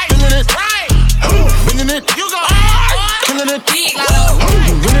 feeling it, winning it, killing it,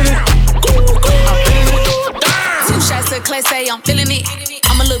 winning it, I'm winning it. 2 shots to class A, I'm feeling it.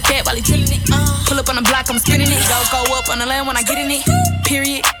 I'ma look back while he drilling it. Pull up on the block, I'm spinning it. Go up on the land when I get in it.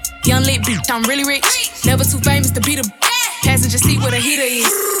 Period. Young lit bitch, I'm really rich. Never too famous to be the passenger seat where the heater is.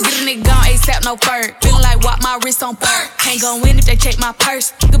 Get a nigga gone ASAP, no fur. Feeling like walk my wrist on fur. Can't go in if they check my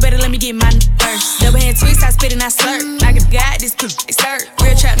purse. You better let me get my first. Double hand twist, I spit and I slurp. Like a god, this pussy, they stir.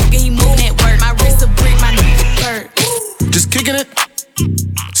 Real trap nigga, he moving that work. My wrist a brick, my nigga hurt. Just kicking it,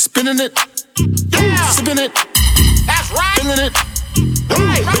 spinning it, sipping it, feeling it,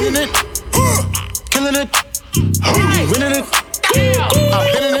 feeling it, killing it, winning it, I'm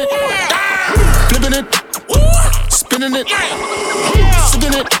winning it, flipping it, spinning it,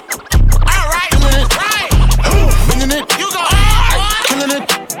 sipping it, feeling it, winning it, killing it, winning it,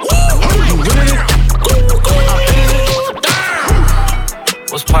 I'm winning it.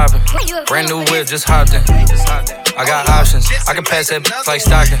 What's poppin'? Brand new whip, just hopped in. I got options, I can pass that bitch like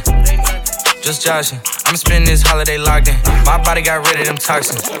Stockton. Just joshing, I'ma spend this holiday locked in. My body got rid of them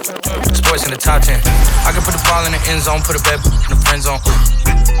toxins. Sports in the top 10. I can put the ball in the end zone, put a bad in the friend zone.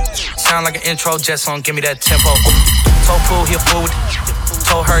 Sound like an intro jet song, give me that tempo. Told Pooh he a fool with it.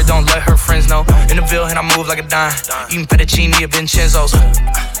 Told her don't let her friends know. In the Ville and I move like a dime. Eating fettuccine at Vincenzo's.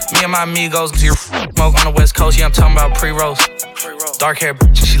 Me and my amigos, smoke on the West Coast, yeah I'm talking about pre-rolls. Dark hair,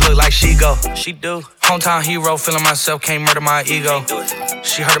 she look like she go. She do. Hometown hero, feeling myself, can't murder my ego.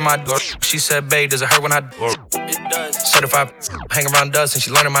 She heard of my door, she said, babe, does it hurt when I do? It does. Certified, hang around dust and she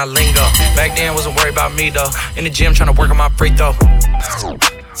learning my lingo. Back then, wasn't worried about me though. In the gym, trying to work on my free throw.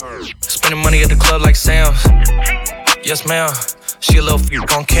 Spending money at the club like Sam's. Yes, ma'am. She a little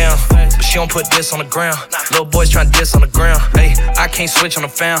on cam, but she don't put this on the ground. Little boys tryna diss on the ground. Hey, I can't switch on the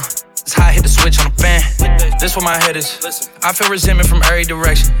fan. It's how I hit the switch on the fan. This where my head is. I feel resentment from every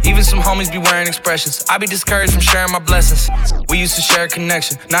direction. Even some homies be wearing expressions. I be discouraged from sharing my blessings. We used to share a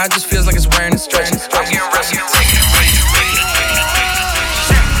connection. Now it just feels like it's wearing and stretching. I'm getting ready.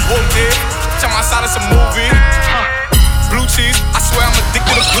 Whooped it. Tell my side it's a movie. Blue cheese. I swear I'm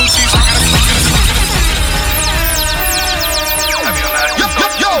addicted to blue cheese. I gotta stick to the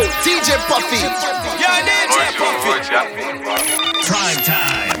Yo, DJ Puffy. Yo, DJ Puffy. Prime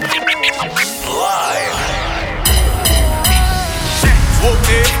time. Live. Whooped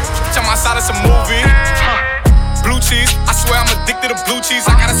it. Tell my side it's a movie. Blue cheese. I swear I'm addicted to blue cheese.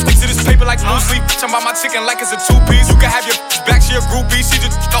 I gotta stick to this paper like blue sleep. Talking about my chicken like it's a 2-piece. You can have your back, she a groupie. She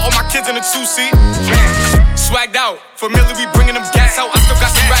just throw all my kids in a 2-seat. Swagged out. Familiar, we bringing them gas out. I still got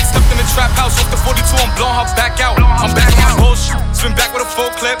some racks stuffed in the trap house. Off the 42, I'm blowing her back out. I'm back on my bullshit. Spin back with a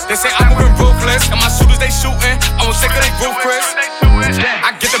full clip. They say I'm moving ruthless. And my shooters, they shooting. I won't take her, they roof, Chris.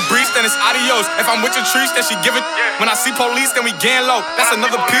 I get the videos. If I'm with your trees, then she give it. When I see police, then we gang low. That's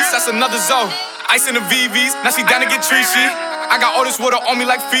another piece, that's another zone. Ice in the VVs, now she down to get treachy. I got all this water on me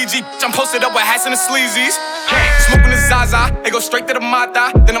like Fiji. I'm posted up with hats and the sleazies. Smoking the Zaza, it go straight to the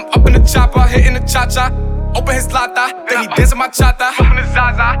Mata. Then I'm up in the chopper, hitting the cha-cha. Open his lata, then he dancing my chata. Smoking the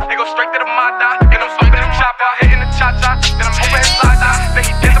Zaza, it go straight to the Mata. Then I'm up in the chopper, hitting the cha-cha. Then I'm open his lata, then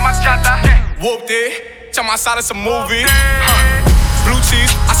he dancing my chata. Whooped it, check my side, it's a movie. Blue cheese,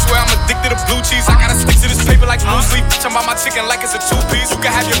 I swear I'm addicted to blue cheese. I gotta stick to this paper like loosely. Talking about my chicken like it's a two-piece. You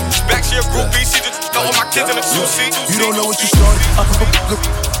can have your back, she a groupie. She just throw all my kids in a two-seat. You don't know what you started.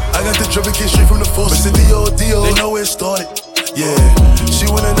 I got the drip and kid straight from the force. It's the D.O.D.O. They know where it started. Yeah, she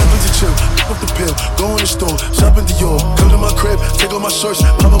went in there to chill. Up the pill, go in the store, shop in Dior. Come to my crib, take off my shirts,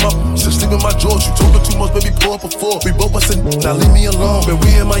 pop on my sleep in my drawers. You talking too much, baby, pour up a four. We both bustin', now leave me alone. When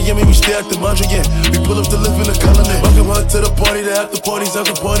we in Miami, we stay at the Mondrian. We pull up to live in the colony. Welcome her to the party, the after parties,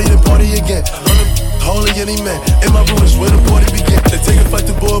 after party, then party again. Holy any man, in my room is where the party begin. They take a fight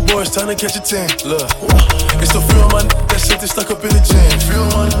to boy, it's time to catch a 10. Look, it's the free on my that shit they stuck up in the jam. Free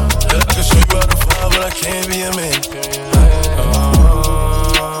on my I can show you how to fly, but I can't be a man.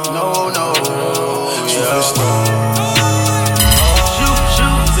 No.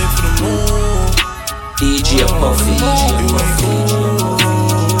 DJ Puffy.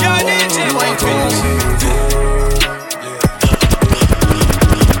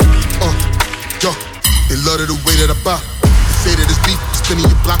 Yo, they love it the way that I buy. They say that it's beef, spinning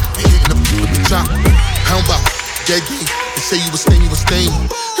your block, hitting the chop. Pound bop, dead game. They say you a stain,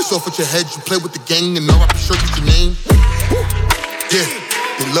 It's off with your head, you play with the gang, and all I sure get your name. Yeah,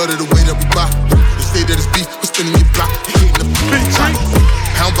 they love it the way that we buy. They say that it's beef, spinning your block, hitting the chop.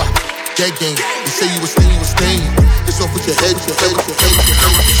 Pound bop, dead game. They say you a stain, It's off with your head,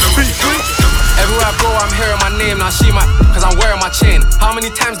 Everywhere I go, I'm hearing my name. Now she might, cause I'm wearing my chain. How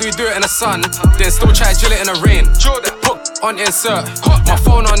many times do we do it in the sun? Then still try to drill it in the rain. Put on insert, my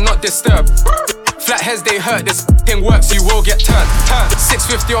phone on not disturb. Flatheads they hurt, this thing works, you will get turned.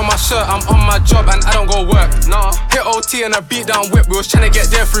 650 on my shirt, I'm on my job and I don't go work. Hit OT and a beat down whip, we was trying to get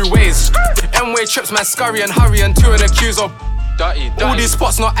there through ways. M-way trips, man, scurry and hurry and two of the queues of dirty. All these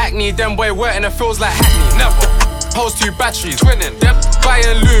spots not acne, them boy wet and it feels like hackney. Never. Pose two batteries, twinning. Them buying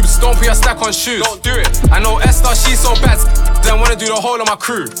lubes, don't put your stack on shoes. Don't do it. I know Esther, she's so bad, then wanna do the whole of my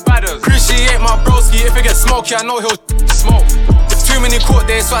crew. Appreciate my broski, if it gets smoky, I know he'll smoke. Too many court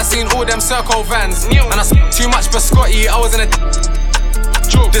days, so I seen all them circle vans. And I too much biscotti, I was in a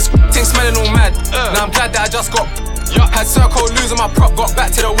this thing smelling all mad. Now I'm glad that I just got had circle losing my prop, got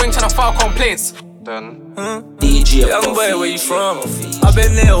back to the wing trying to file complaints. DJ Young boy, where you from? I've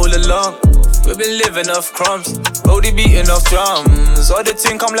been there all along. We've been living off crumbs, Brody beating off drums. All the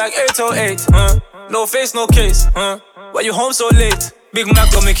thing come like 808, No face, no case, Why you home so late? Big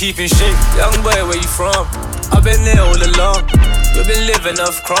Mac got me keeping shape. Young boy, where you from? I've been there all along. We've been living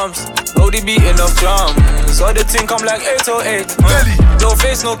off crumbs, Brody beating off drums. All the thing come like 808, No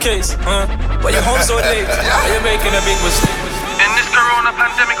face, no case, Why you home so late? Why you making a big mistake? In this corona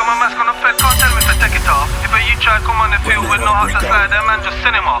pandemic, I'm a mask on the Fed, can't tell me to take it off. If you try come on the field with no heart to slide, that man just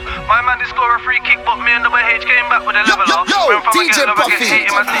send him off. My man did score a free kick, but me and the H came back with a level off. When from DJ Puffy, I get hate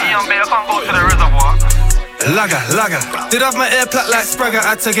in my city, I'm better, I can't go to the reservoir. Lager, did have my air plat like Spragger,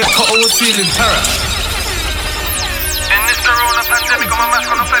 had to get caught, I was feeling para. In this corona pandemic, I'm a mask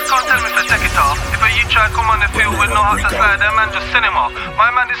on the Fed, can't tell me to take it off. If you try come on the field with no heart to slide, that man just send him off. My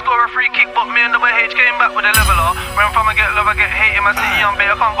man did score a free kick, but me and the H came back with a level off. When from I get love, I get hate in my city, I'm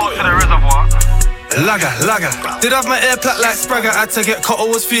better, I can't go to the reservoir. Lager, did have my air plat like Spragger, had to get caught, I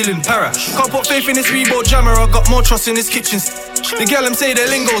was feeling para. Can't put faith in this Reebok jammer, I got more trust in this kitchen. The girl them say the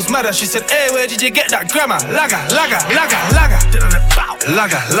lingo's madder, she said, hey, where did you get that grammar? Lager,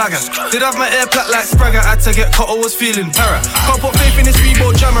 did have my air plat like Spragger, had to get caught, I was feeling para. Can't put faith in this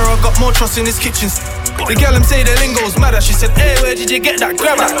Reebok jammer, I got more trust in this kitchen. The girl them say the lingo's madder, she said, hey, where did you get that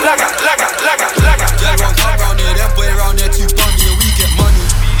grammar? Lager. Yeah, come round here, that boy round there too funny, and we get money.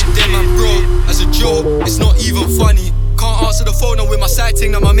 Them man bro, as a joke, it's not even funny. Can't answer the phone, I'm with my side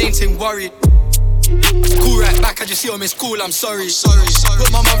thing, now my main thing worried. Cool right back, I just see him in school, I'm sorry.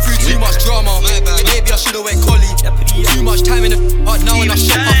 Put my man through too much drama, maybe I should've went collie. Too much time in the heart now and I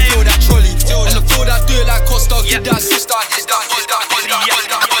shop, I feel that trolley. And the flow that do it like Costa, give that sister.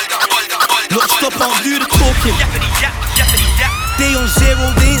 Look, stop, I'll do the talking. They on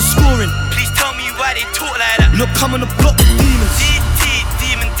zero, they ain't scoring. Please tell me why they talk like that. Look, come on the block with demons.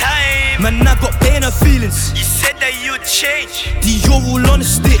 Demon time. Man, I got pain and feelings. You said that you'd change. The all on the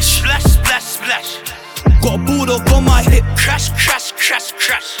stitch. Splash. Got a bulldog on my hip. Crash.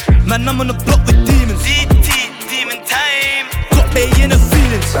 Man, I'm on the block with demons. Demon time. Got pain and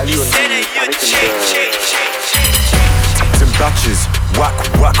feelings. Say that you change. In batches, whack,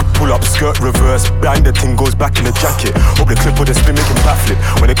 pull up, skirt reverse, bang the thing goes back in the jacket. Hope the clip or the spin making backflip.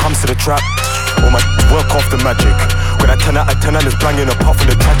 When it comes to the trap, all my work off the magic. When I 10 out of 10 and it's banging apart from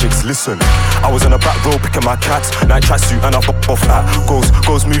the tragics. Listen, I was on the back row picking my cats, night tracksuit and I pop off that.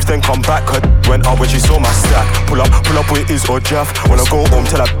 Goes move then come back. Her went out when she saw my stack. Pull up where it is or Jeff. When I go home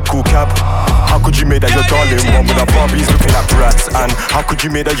tell that cool cab. How could you make that your darling one with her Barbies looking like brats? And how could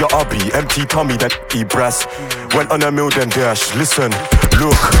you make that your hubby? Empty tummy that eat brass. Went on a mill then dash. Listen,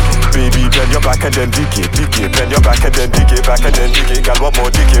 look, baby, bend your back and then dig it. Bend your back and then dig it, back and then dig it. Gal, what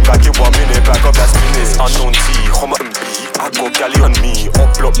more digging? Back in 1 minute, back up that spin is unknown T. Homer and B, I go galley on me,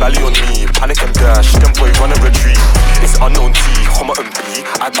 up block belly on me, panic and dash. Them boy run and retreat. It's unknown T. Homer and B,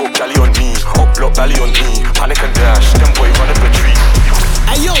 I go galley on me, up block belly on me, panic and dash. Them boy run and retreat.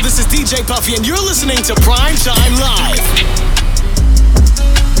 Hey yo, this is DJ Puffy and you're listening to Prime Time Live.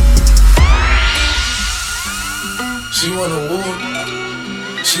 She wanna war.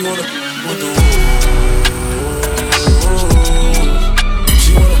 She wanna with the war.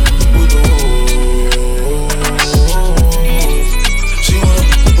 She wanna with the war. She wanna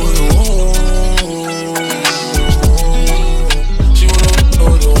with the war. She wanna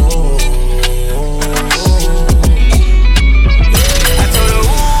with the war. I told her,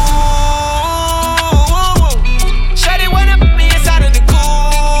 ooh, shawty wanna put me inside of the cool.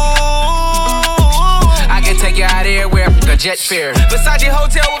 I can take you out everywhere, a jet fare. Versace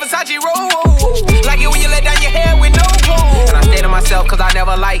hotel with Versace roll. Like it when you let down your hair with no clothes. And I stay to myself cause I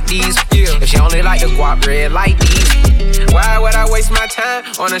never like these. If she only like the guap red like these. Why would I waste my time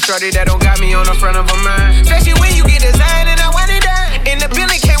on a shorty that don't got me on the front of her mind? Especially when you get designed and I want it done. And the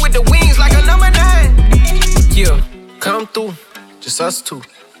building came with the wings like a number 9. Yeah, come through, just us two.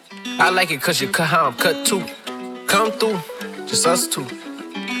 I like it cause you cut how I'm cut too. Come through, just us two.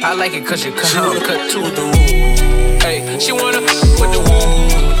 I like it cause you cut how I'm cut too. Hey, she wanna with the woo.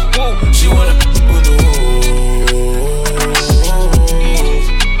 She wanna with the woo.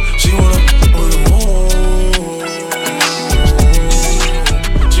 She wanna with the woo.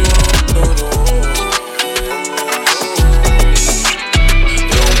 She wanna with the woo.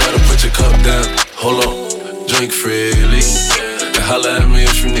 You don't gotta put your cup down. Hold on, drink freely. And holla at me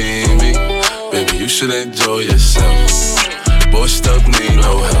if you need me. Baby, you should enjoy yourself. Boy, stuck need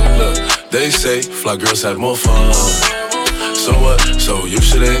no help. Look, they say fly girls have more fun. So what? So you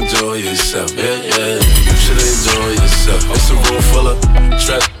should enjoy yourself. Yeah, you should enjoy yourself. It's a room full of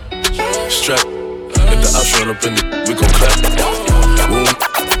strap. If the ops run up in the, we gon' clap. Boom,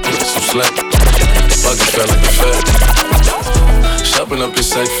 some slack. Pocket felt like a fat. Shopping up in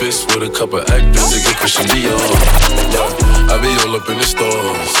St. Fist with a couple actors to get Christian Dior. Yeah, I be all up in the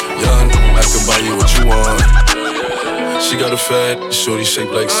stores. Young, I can buy you what you want. She got a fat, shorty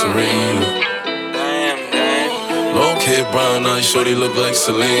shaped like Serena. Long hair, brown eyes, shorty look like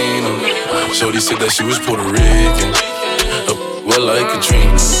Selena. Shorty said that she was Puerto Rican, well like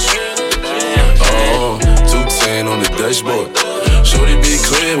Katrina. Oh, 210 on the dashboard. Shorty be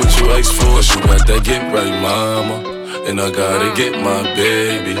clear what you ask for. She got that get right, mama, and I gotta get my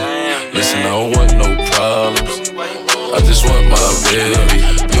baby. Listen, I don't want no problems, I just want my baby.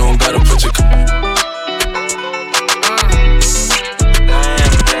 You don't gotta put your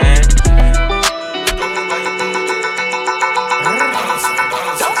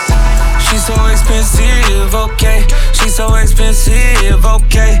expensive, okay. She's so expensive,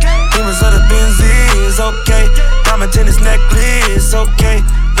 okay. Demons of the Benzies, okay. Diamond tennis necklace, okay.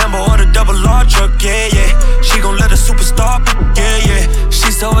 Lambo or the double R truck, yeah. She gon' let a superstar, yeah.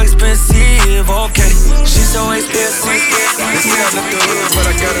 She's so expensive, okay. She's so expensive. They say I left the hood, but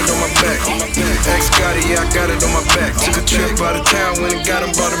I got it on my back. X got it, yeah, I got it on my back. Took a trip out of town, when it got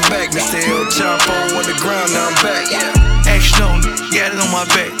him, brought him back. Mr. El Chapo on the ground, now I'm back. X no, got it on my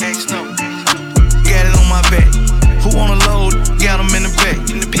back. X no, got it on my back. Who wanna load? Got him in the back.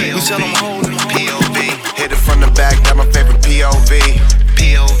 We tell them hold it. POV. Hit it from the back, that's my favorite POV.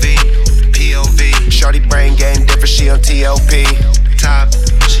 POV. Shorty brain game different, she on TOP. Top,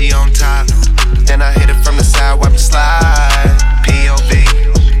 she on top. Then I hit it from the side, wipe the slide. POV.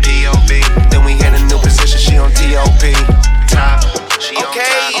 Then we hit a new position, she on TOP. Top, she on top.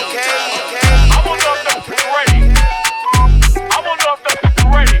 Okay. I wanna know if that's ready.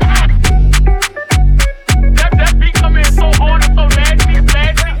 That beat come in so hard and so nasty.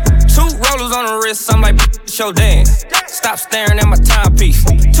 2 rollers on the wrist, I'm like, show dance. Stop staring at my timepiece. 2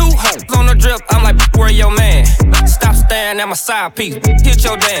 hoes on the drip, I'm like, where your man? Stop staring at my side piece. Hit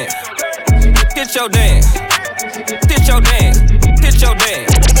your dance. Hit your dance. Hit your dance. Hit your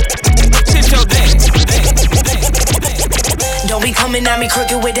dance. Hit your dance. Don't be coming coming at me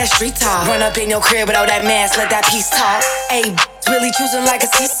crooked with that street talk. Run up in your crib without that mask, let that peace talk. Ayy, really choosing like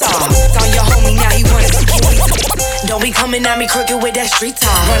a seesaw. On your homie, now he wanna see you. Don't be coming at me crooked with that street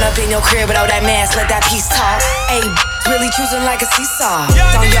talk. Run up in your crib without that mask, let that peace talk. Ayy, really choosing like a seesaw.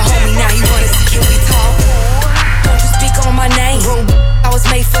 On your homie, now he wanna see you. Talk. Don't you speak on my name. I was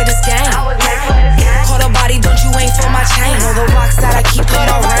made for this game. Caught a body, don't you aim for my chain. All the rocks that I keep in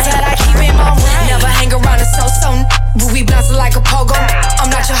my ring. Never hang around a so-so. We bouncing like a pogo.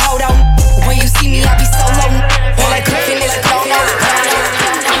 I'm not your hold on. When you see me, I be solo. All like cooking is a go-no.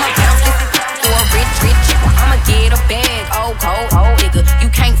 I'ma get a bag, oh cold nigga. You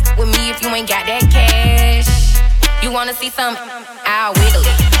can't f with me if you ain't got that cash. You wanna see some? I'll wiggle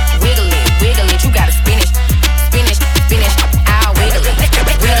it, wiggle it, wiggle it. You gotta spin it, spin it, spin it. I'll wiggle it,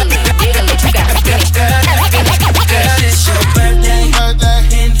 wiggle it, wiggle it. You gotta spin it, Girl, it's your birthday.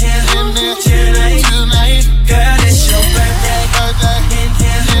 In here tonight. Girl, it's your birthday. In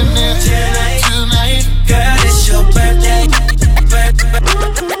here tonight. Girl, it's your birthday.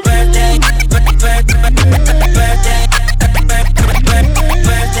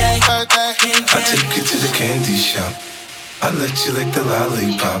 I take you to the candy shop. I let you lick the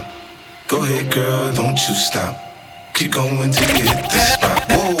lollipop. Go ahead, girl, don't you stop. Keep going till you hit the spot.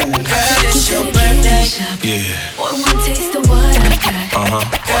 Whoa. Girl, it's your birthday. Yeah. Boy, one taste of what I got.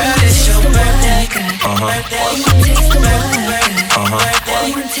 Girl, it's your birthday. Boy, one taste of what I got. Boy,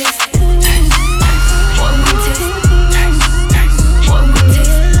 one taste.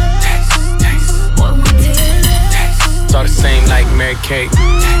 It's all the same like Mary Kate.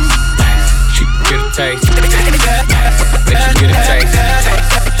 She can get a taste. Let you get a taste.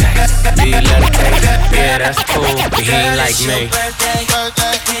 Do you let her taste? Yeah, that's cool, but he ain't like me.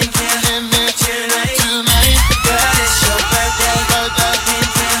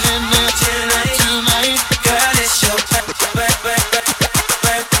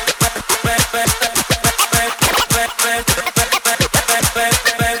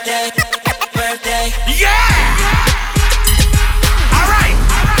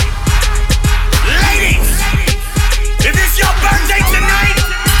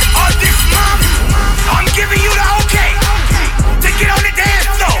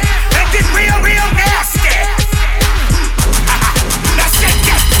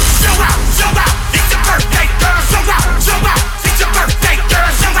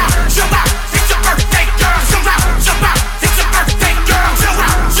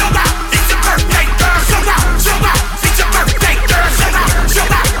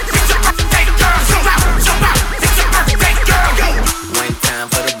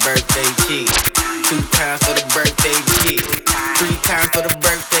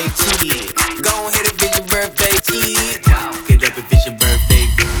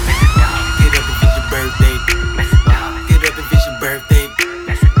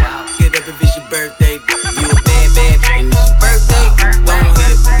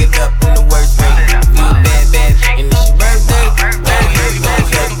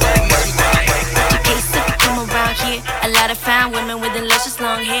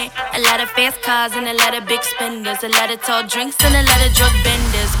 And a lot of big spenders, a lot of tall drinks and a lot of drug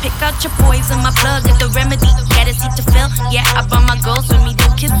benders. Pick out your poison, my plug is the remedy. Got a seat to fill, yeah, I brought my goals with me. Do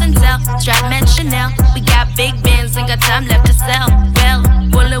kiss and tell, drive man Chanel. We got big bands and got time left to sell. Well,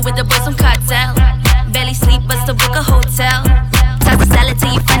 bullet with the boys some cartel. Barely sleep but still book a hotel. Toss a salad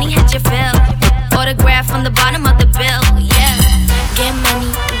till you funny, hit your fill. Autograph on the bottom of the bill, yeah. Get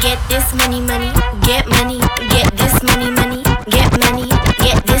money, get this money, money. Get money, get this money, money. Get money,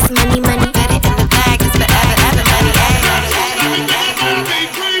 get this money, money.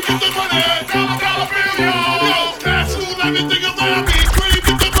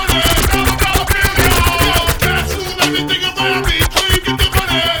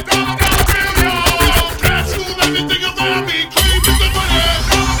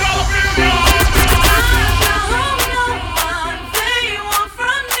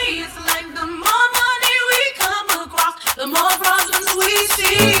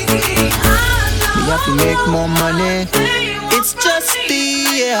 Make more money. It's just the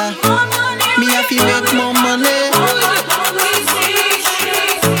year. Me have to make more money.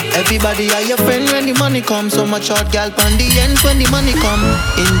 Everybody are your friend when the money comes. So much hot gal on the ends when the money come.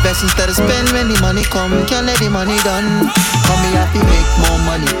 Invest instead of spend when the money come. Can't let the money done. Come me have to make more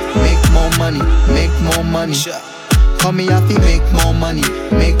money. Make more money. Make more money. Come me have to make more money.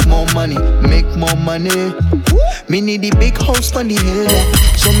 Make more money. Make more money. Me need the big house on the hill, yeah.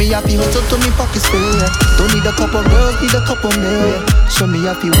 So me have to hustle to me pockets fill, yeah. Don't need a couple girls, need a couple men, yeah. So me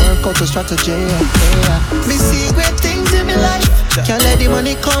have to work out a strategy, yeah. Me see great things in my life. Can't let the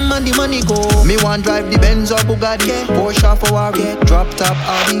money come and the money go. Me want drive the Benz or Bugatti, Porsche for Ferrari, drop top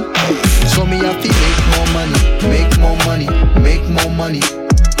Audi. So me have to make more money, make more money, make more money.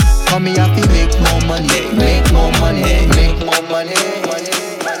 Come me have to make more money, make more money, make more money.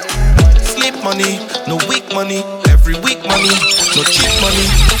 Sleep money, no weak money. Every week money, no cheap money.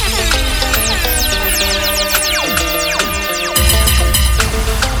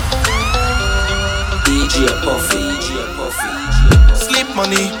 DJ Puffy. Sleep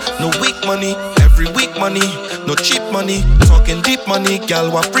money, no weak money. Every week money, no cheap money. Talking deep money,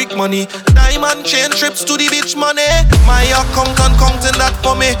 gal wa freak money. Diamond chain trips to the beach money. My accountant counting that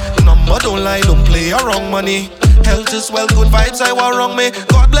for me. Number don't lie, don't play around money. Health is well, good vibes I want wrong me.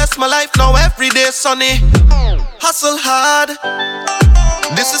 God bless my life now, every day sunny. Hustle hard.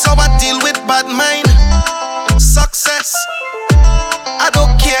 This is how I deal with bad mind. Success. I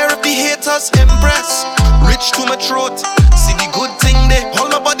don't care if the haters impress. Rich to my throat. See the good thing there. All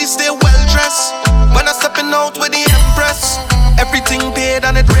my body stay well dressed. When I stepping out with the Empress, everything paid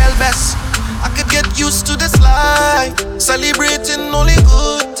and it real best. I could get used to this life, celebrating only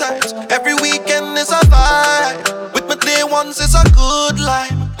good times. Every weekend is a vibe. With my day ones is a good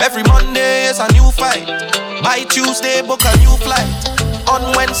life. Every Monday is a new fight. By Tuesday book a new flight. On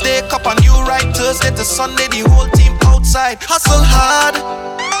Wednesday cup a new ride. Thursday to Sunday the whole team outside. Hustle hard.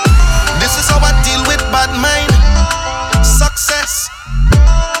 This is how I deal with bad mind. Success.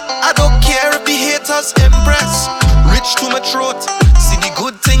 I don't care if the haters impress. Rich to my throat. See the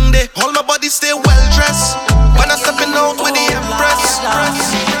good thing there. All my body stay well dressed. When I stepping out with the Empress.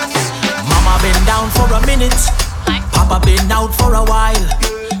 Mama been down for a minute. Papa been out for a while.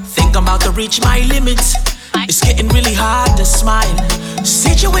 Think I'm about to reach my limits. It's getting really hard to smile.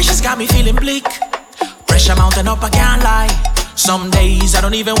 Situations got me feeling bleak. Pressure mounting up, I can't lie. Some days I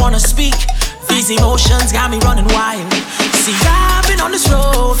don't even wanna speak. These emotions got me running wild. See, I've been on this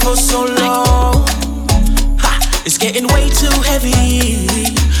road for so long. It's getting way too heavy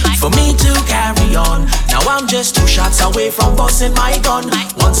for me to carry on. Now I'm just 2 shots away from busting my gun.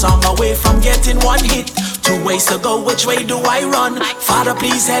 1 song away from getting 1 hit. 2 ways to go, which way do I run? Father,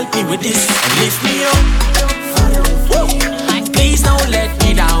 please help me with this and lift me up. Woo. Please don't let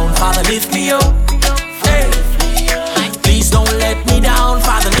me down, Father, lift me up. Hey. Please don't let me down,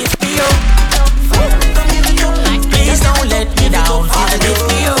 Father, lift me up. Please don't let me down, Father, lift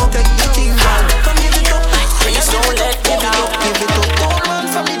me up. Please don't let me down. Don't run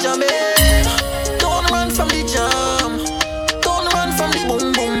from the jam, don't run from the jam. Don't run from the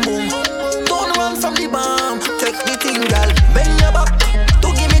boom, boom, boom. Don't run from the bomb. Take the thing, girl, bend your back to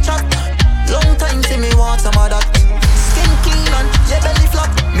give me chat. Long time see me want some of that. Skin clean and your belly flat.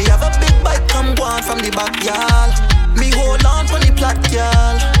 Me have a big bike, come go on from the back, y'all. Me hold on for the plot,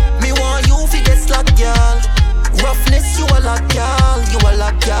 y'all. Me want you fi get slack, y'all. Roughness, you a lot, y'all. You a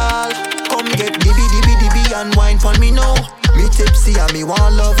lot, y'all. Come get dibby, dibby, dibby and wine for me now. Me tipsy and me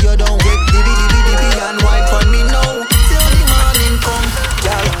want love you down. Get dibby, dibby, dibby and wine for me now. Till the morning come,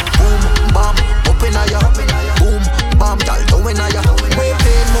 y'all. Boom, bam, up in a ya. Boom, bam, y'all doing a ya. More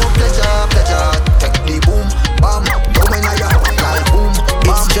pain, more pleasure, pleasure. Take the boom, bam, doing a ya. Y'all boom,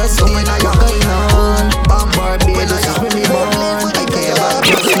 bam, it's just doing a ya. Boom, bam, Barbados is with me born. I care about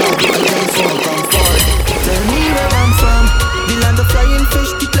just now, I can't fall comfort. Tell me where I'm from, the land of flying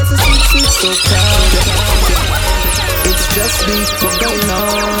fish, the place is sweet, sweet, so cold. It's just me, what's going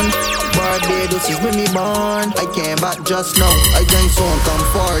on? Barbados is with me born. I came back just now, I can't so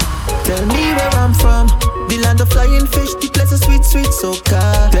comfort. Tell me where I'm from, the land of flying fish, the place is sweet, sweet, so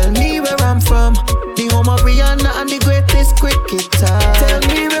cold. Tell me where I'm from, the home of Rihanna and the greatest cricketer. Tell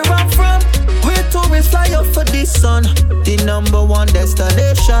me where I'm from, where tourists fly up for the sun. The #1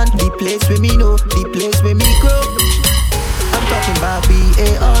 destination, the place where me know, the place where me grow. I'm talking about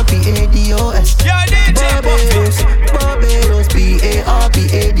B-A-R-B-A-D-O-S. Barbados, Barbados,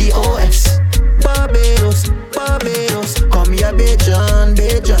 B-A-R-B-A-D-O-S. Barbados, Barbados. Come here, Bajan,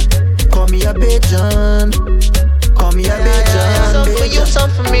 Bajan. Come here, Bajan. Come here, Bajan, Bajan. Some for you,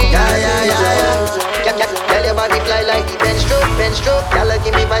 some for me. Yeah. Tell your body fly like the bench stroke. Y'all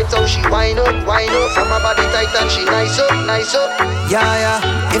give me vibes, so she wind up. From my body tight and she nice up. Yeah.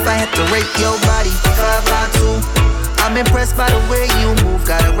 If I had to rate your body, 5 by 2. I'm impressed by the way you move.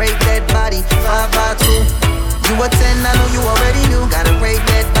 Gotta rate that body, 5 by 2. You a 10, I know you already knew. Gotta rate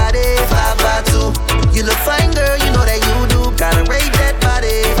that body, 5 by 2. You look fine, girl, you know that you do. Gotta rate that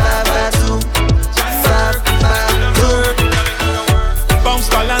body, 5 by 2. 5 by 2. Bounce,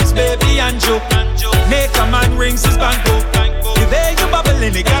 balance, baby, and joke. Make a man rings his banco. The way you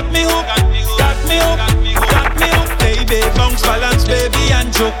bubbling, it got me hooked. Baby, bounce, balance, baby,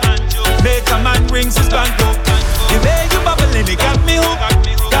 and joke. Make a man rings his banco. The way you bubbling, it got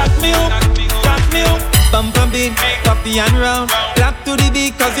Coffee and round, clap to the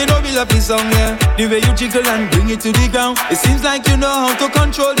beat, cause you know we love this song, yeah. The way you jiggle and bring it to the ground, it seems like you know how to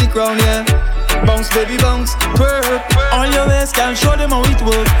control the crown, yeah. Bounce, baby, bounce, twerk. All your ways can show them how it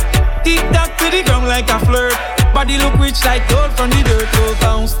work. Tick-tock to the ground like a flirt. Body look rich like gold from the dirt. So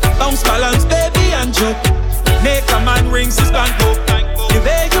bounce, bounce, balance, baby, and jump. Make a man rings his bank up. The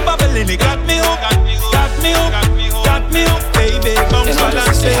way you bubbling, it got me hooked. Got me hooked, got me hooked, baby. Bounce,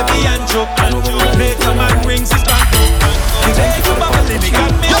 balance, baby, and jump. Make a man rings his bank up. The way you bubbling, it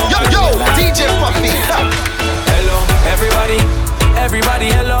got me hooked. Yo, DJ Puffy. Hello, everybody, everybody,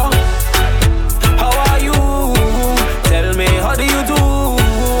 hello. How are you? Tell me, how do you do?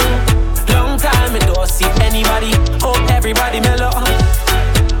 Long time I don't see anybody. Hope everybody mellow.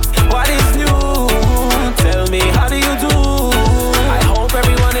 What is new? Tell me, how do you do? I hope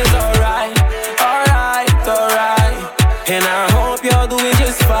everyone is alright, alright, alright. And I hope you're doing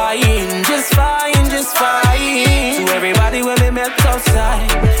just fine, just fine, just fine. To everybody when we met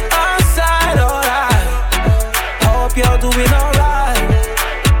outside, outside, alright. Hope you're doing alright,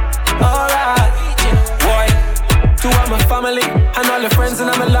 alright. Boy, to all my family and all the friends in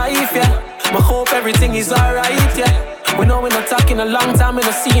my life, yeah. I hope everything is alright, yeah. We know we're not talking a long time, we're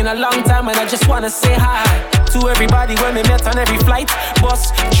not seeing a long time, and I just wanna say hi to everybody when we met on every flight,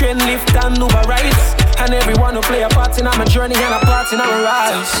 bus, train, lift, and Uber rides, and everyone who play a part in my journey and a part in our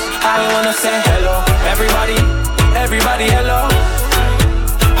rise. I wanna say hello, everybody, everybody, hello.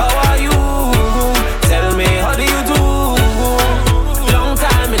 How are you? Tell me, how do you do? Long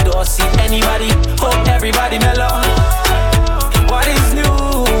time I don't see anybody. Hope everybody mellow. What is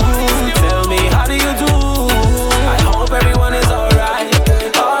new? Tell me, how do you do? I hope everyone is alright,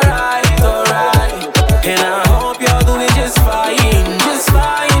 alright, alright. And I hope you're doing just fine, just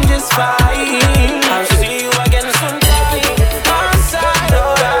fine, just fine. I'll see you again sometime. Outside,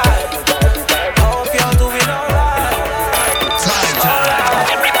 alright. Hope you're doing alright. Time.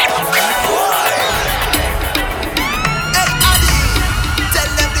 Hey, Adi,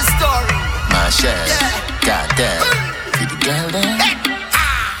 tell them the story. My share, goddamn. See the girl there?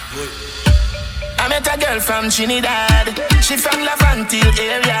 I met a girl from Trinidad. She from Laventille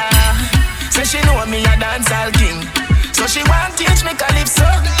area. Say she know me a dancehall king. So she want teach me calypso.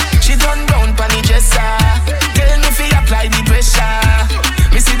 She done down pan the dresser. Tell me fi apply the pressure.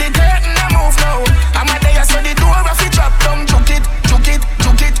 Me see the curtain a move now. I'm a day so the door a fi drop down. Juke it, juke it,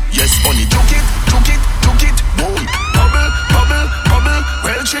 juke it. Yes, only juke it, juke it, juke it. Boom. Bubble, bubble, bubble.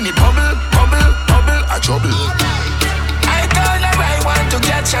 Well, Trini, bubble, bubble, bubble. A trouble. I told her I want to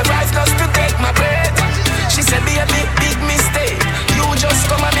catch her eyes just to take my breath. She said be a big, big mistake. You just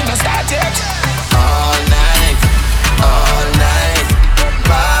come and me no start yet. All night,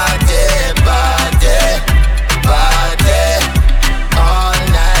 party, party, party. All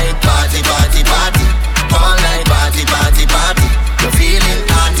night, party, party, party. All night, party, party, party. You're feeling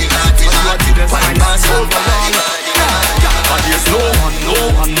naughty, naughty, naughty. Why not so bad? But there's no one, no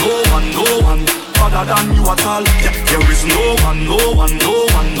one, no one, no one other than you at all. Yeah, there is no one, no one, no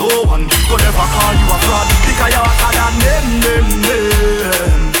one, no one could ever call you a fraud because you're better than them.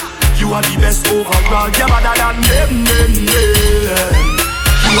 You are the best overall. You're better than them.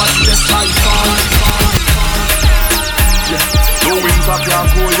 You are the best by far. Yeah, no winter can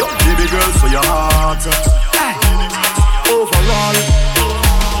pull you, baby girl, so your heart. Overall,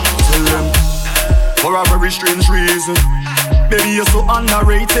 tell them for a very strange reason. Baby, you're so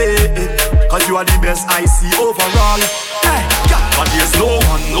underrated. Cause you are the best I see overall. Hey, yeah. But there's no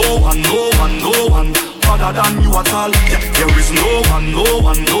one, no one, no one, no one other than you at all. Yeah, there is no one, no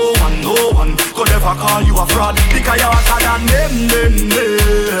one, no one, no one could ever call you a fraud because you're better than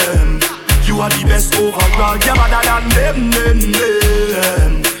them. You are the best overall. You're better than them.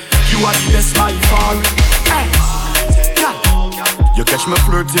 You are the best by far. Hey, yeah. You catch me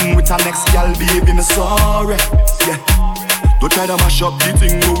flirting with our next gal, baby, me sorry. Yeah. Don't try to mash up the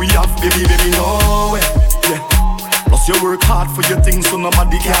thing we have, baby, no way. Yeah. Plus you work hard for your things, so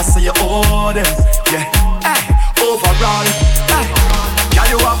nobody can say you owe them. Yeah. Hey, overall, hey. Yeah,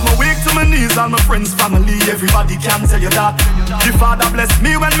 you have me weak to my knees, all my friends, family, everybody can tell you that. The Father bless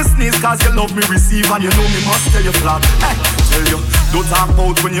me when me sneeze, cause you love me receive, and you know me must tell you flat. Hey, tell you, don't talk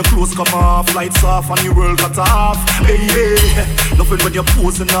about when your clothes come off, lights off, and your world cut off. Baby, nothing when you're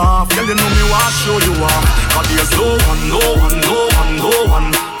posing off, girl, you know me want show you off. But there's no one, no one, no one, no one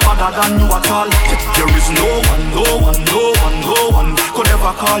other than you at all. There is no one, no one, no one, no one could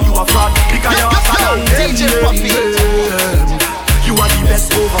ever call you a fraud because you're better than them. You are the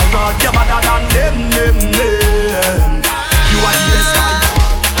best overall. You're better than them. You are the best.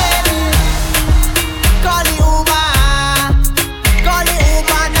 Call the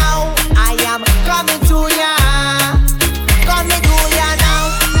Uber now. I am coming to ya.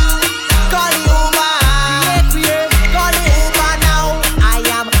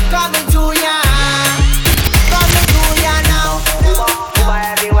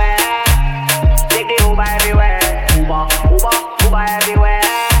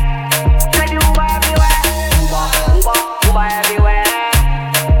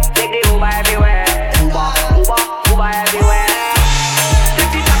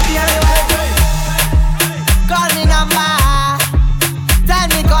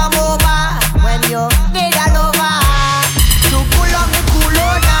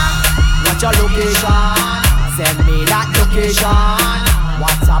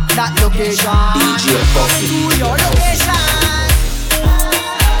 location. DJ Puffy. To your location.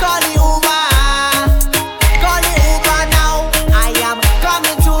 Call the Uber. Call the Uber now. I am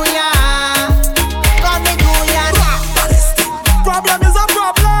coming to ya. Coming to ya. Problem is a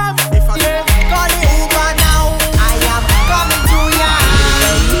problem. Yeah. Call the Uber now. I am coming to ya.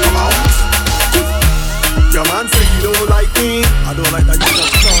 Your man say he don't like me. I don't like that you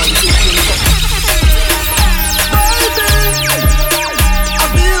don't call me. I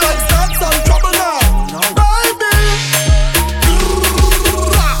feel like start some trouble now. Baby.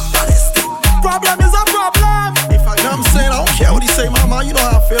 Problem is a problem. If I, you know what I'm saying, I don't care what he say, mama. You know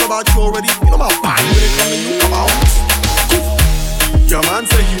how I feel about you already. You know my body when it come to you. Come on. Your man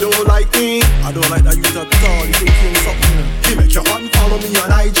say he don't like me. I don't like that you at all. You think you something. He make you unfollow me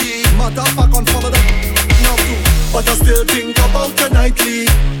on IG. Matter of fact, unfollow them. No too. But I still think about you nightly.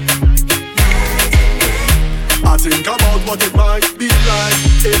 I think about what it might be like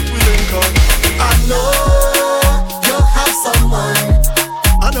if we link up. I know you have someone.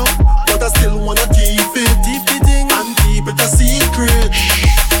 I know, but I still wanna keep it and keep it a secret.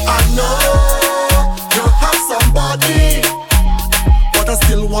 I know you have somebody, but I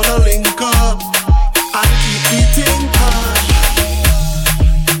still wanna link up and keep it in touch.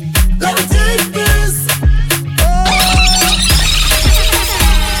 Let me take this.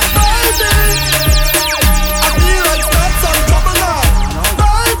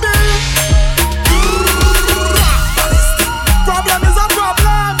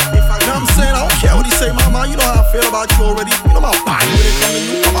 Say, mama, you know how I feel about you already. You know my body when it come to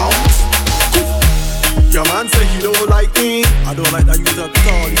you. Come on. Your man say he don't like me. I don't like that you at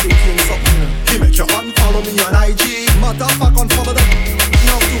all. You think you something. He make you unfollow me on IG. Matter of fact, unfollow them.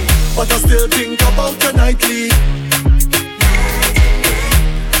 No too. But I still think about you nightly.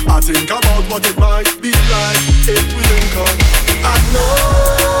 I think about what it might be like if we link up. I know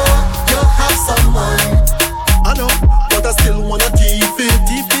you have someone. I know, but I still wanna keep it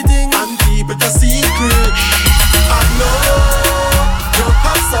and keep it a secret. I know you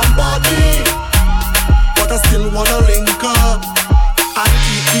have somebody, but I still wanna link up and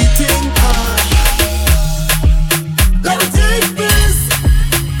keep it in touch. Let me take this.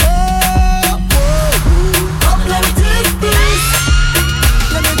 Let me take this.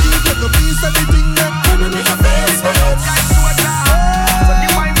 Let me give you the piece of the thing that let me make a face for it.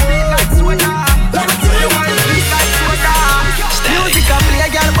 Music I play, a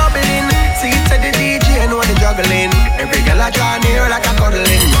girl bubbling. See it to the DJ, know the juggling. Every girl I draw near like a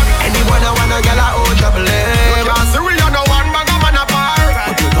cuddling. Anyone I want a girl I owe troubling. You can't see we are no one bag of man apart.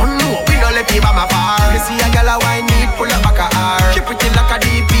 But you don't know, we don't let people my far. You see a girl I wine need, pull up back a R. She pretty like a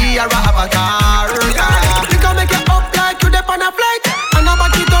DP or a avatar. We can make it up like you dip on a flight. And I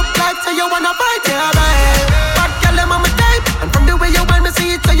back it up like say you wanna fight, yeah, babe. But girl, I'm on my type. And from the way you want me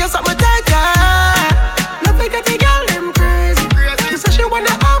see it, so you suck my tight, yeah. Love like a girl, them crazy. You say she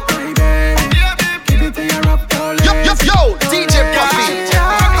wanna up, baby. Give it to your up, Yo, DJ Puffy.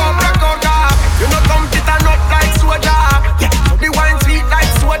 Rock out, you know come fit and up like soda. Yeah, the wine sweet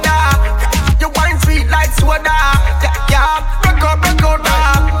like soda. Your wine sweet like soda. Yeah, rock out,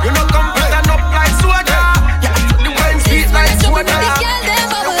 you know come fit and up like soda. Yeah, the wine sweet like soda.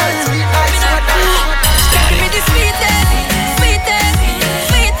 Your wine sweet like soda. Give me the sweetest, sweetest,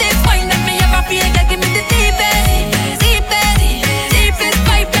 sweetest wine that me ever feel. Give me the deepest, deepest, deepest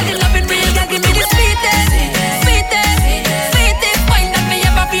vibe that the loving real. Give me the sweetest, sweetest, sweetest wine that me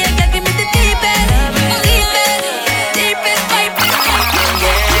ever feel. Give me the deepest, deepest, deepest vibe.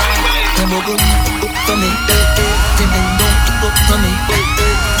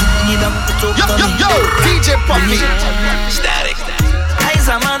 Yo, DJ Puffy. Static. Eyes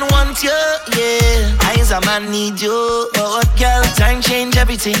a man want you, yeah. Eyes a man need you. But what girl, time change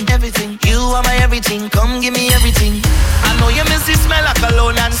everything, everything. You are my everything, come give me everything. I know you miss the smell of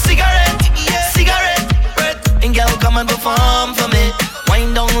cologne and cigarette, yeah. Cigarette, breath. And girl, come and perform for me.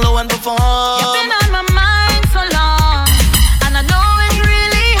 Wind down low and perform. You've been on my mind so long, and I know it's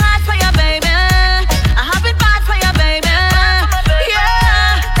really hard for you, baby. I have it bad for you, baby.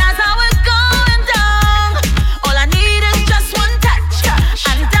 Yeah, that's how it's going down. All I need is just one touch,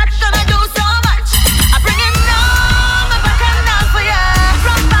 and that's gonna do so much. I bring it down, my back and down for you.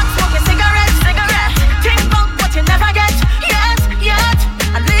 From back smoking cigarette, cigarette. Think about what you never get, yet,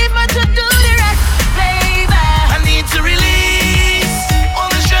 and leave me to do the rest, baby. I need to release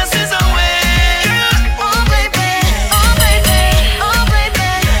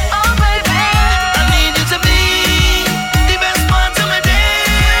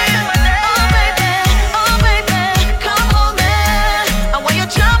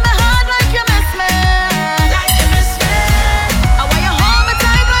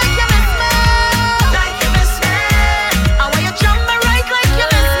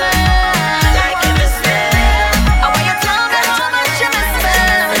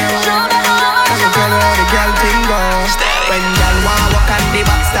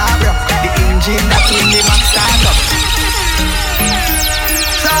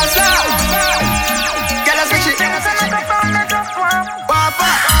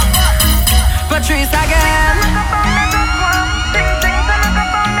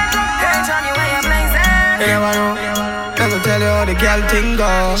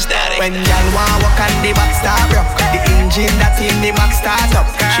go. When y'all want walk on the back start rock, the engine that in the back start up.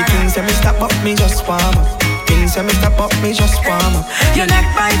 She thinks that me stop up, me just warm up. Things that me stop up, me just warm up. Your neck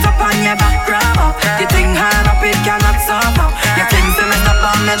bite up on your back grab up. You think hard up, it cannot stop up. Your things that me stop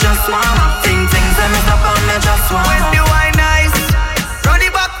up, me just warm up. Things that me stop up, me just warm up. When the wine nice, run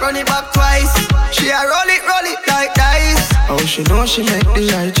it back twice. She a roll it like dice. Oh, she know she make the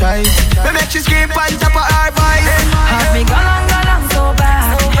right choice. Me make she scream on top of her voice. Have me gone so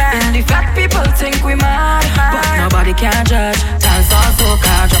bad. And the fat people think we mad, but nobody can judge. Dancehall,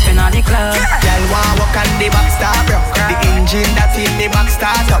 soca, dropping on the club. Y'all want walk on the back start rock. The engine that in the back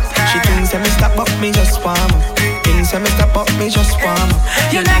start up. She thinks that me stop up, me just warm up. Things that me stop up, me just warm up.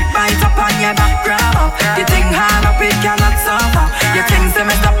 Your neck bite up on your back grab up. You think hard up, it cannot stop up. Your things that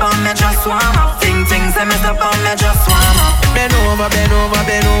me stop up, me just warm up. Things that me stop up, me just warm up. Bend over, bend over,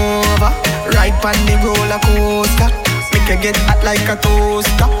 bend over. Right on the roller coaster. Make you get hot like a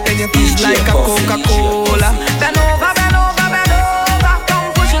toaster. Then you feel like a Coca-Cola. Bend over, bend over, bend over.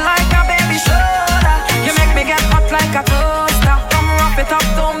 Come push it like a baby shoulder. You make me get hot like a toaster. Come wrap it up,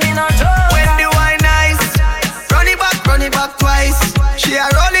 don't be no joke. When the wine nice, run it back twice. She a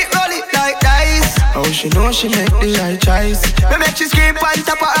roll it like dice. Oh, she know she make the right choice. Me make she scream on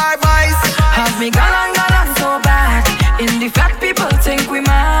top of her voice. Have me gone so bad. In the fat people think we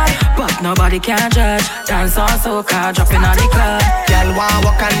mad, but nobody can judge. Dancehall, soca, dropping on the club. Y'all want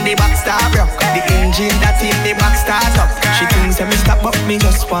walk on the back start rock. The engine that in the back start up. She thinks that me stop up, me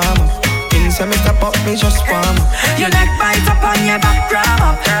just warm up. Things that me stop up, me just warm up. Your neck bite up on your back grab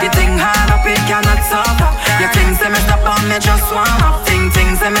up. You think hard up, it cannot stop up. Your things that me stop up, me just warm up.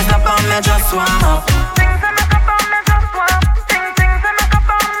 Things that me stop up, me just warm up.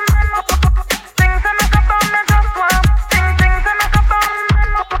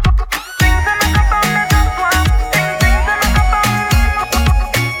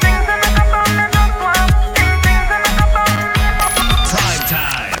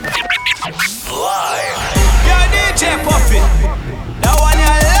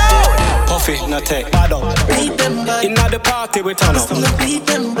 No take bad up. Inna the party we turn up.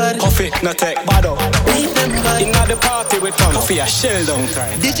 Puffy no take bad up. Inna the party we turn up. Puffy a shell down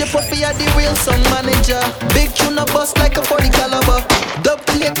time. DJ Puffy a the real song manager. Big tune a bust like a 40 caliber. Dub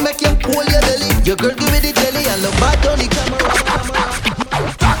plate make you pull your belly. Your girl give me the jelly and the bad on the camera.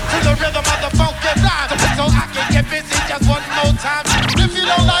 To the rhythm of the funky rhyme, so I can get busy just one more time. If you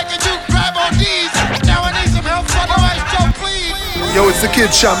don't like it, you grab on these. Now I need some help, so the right Joe, please. Yo, it's the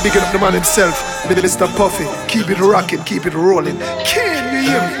Kid Champ, bigging up the man himself. Mr. Puffy, keep it rocking, keep it rolling. Can you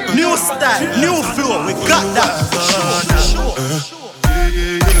hear me? New style, new flow, we got that. Sure.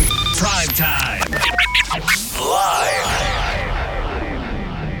 Prime time.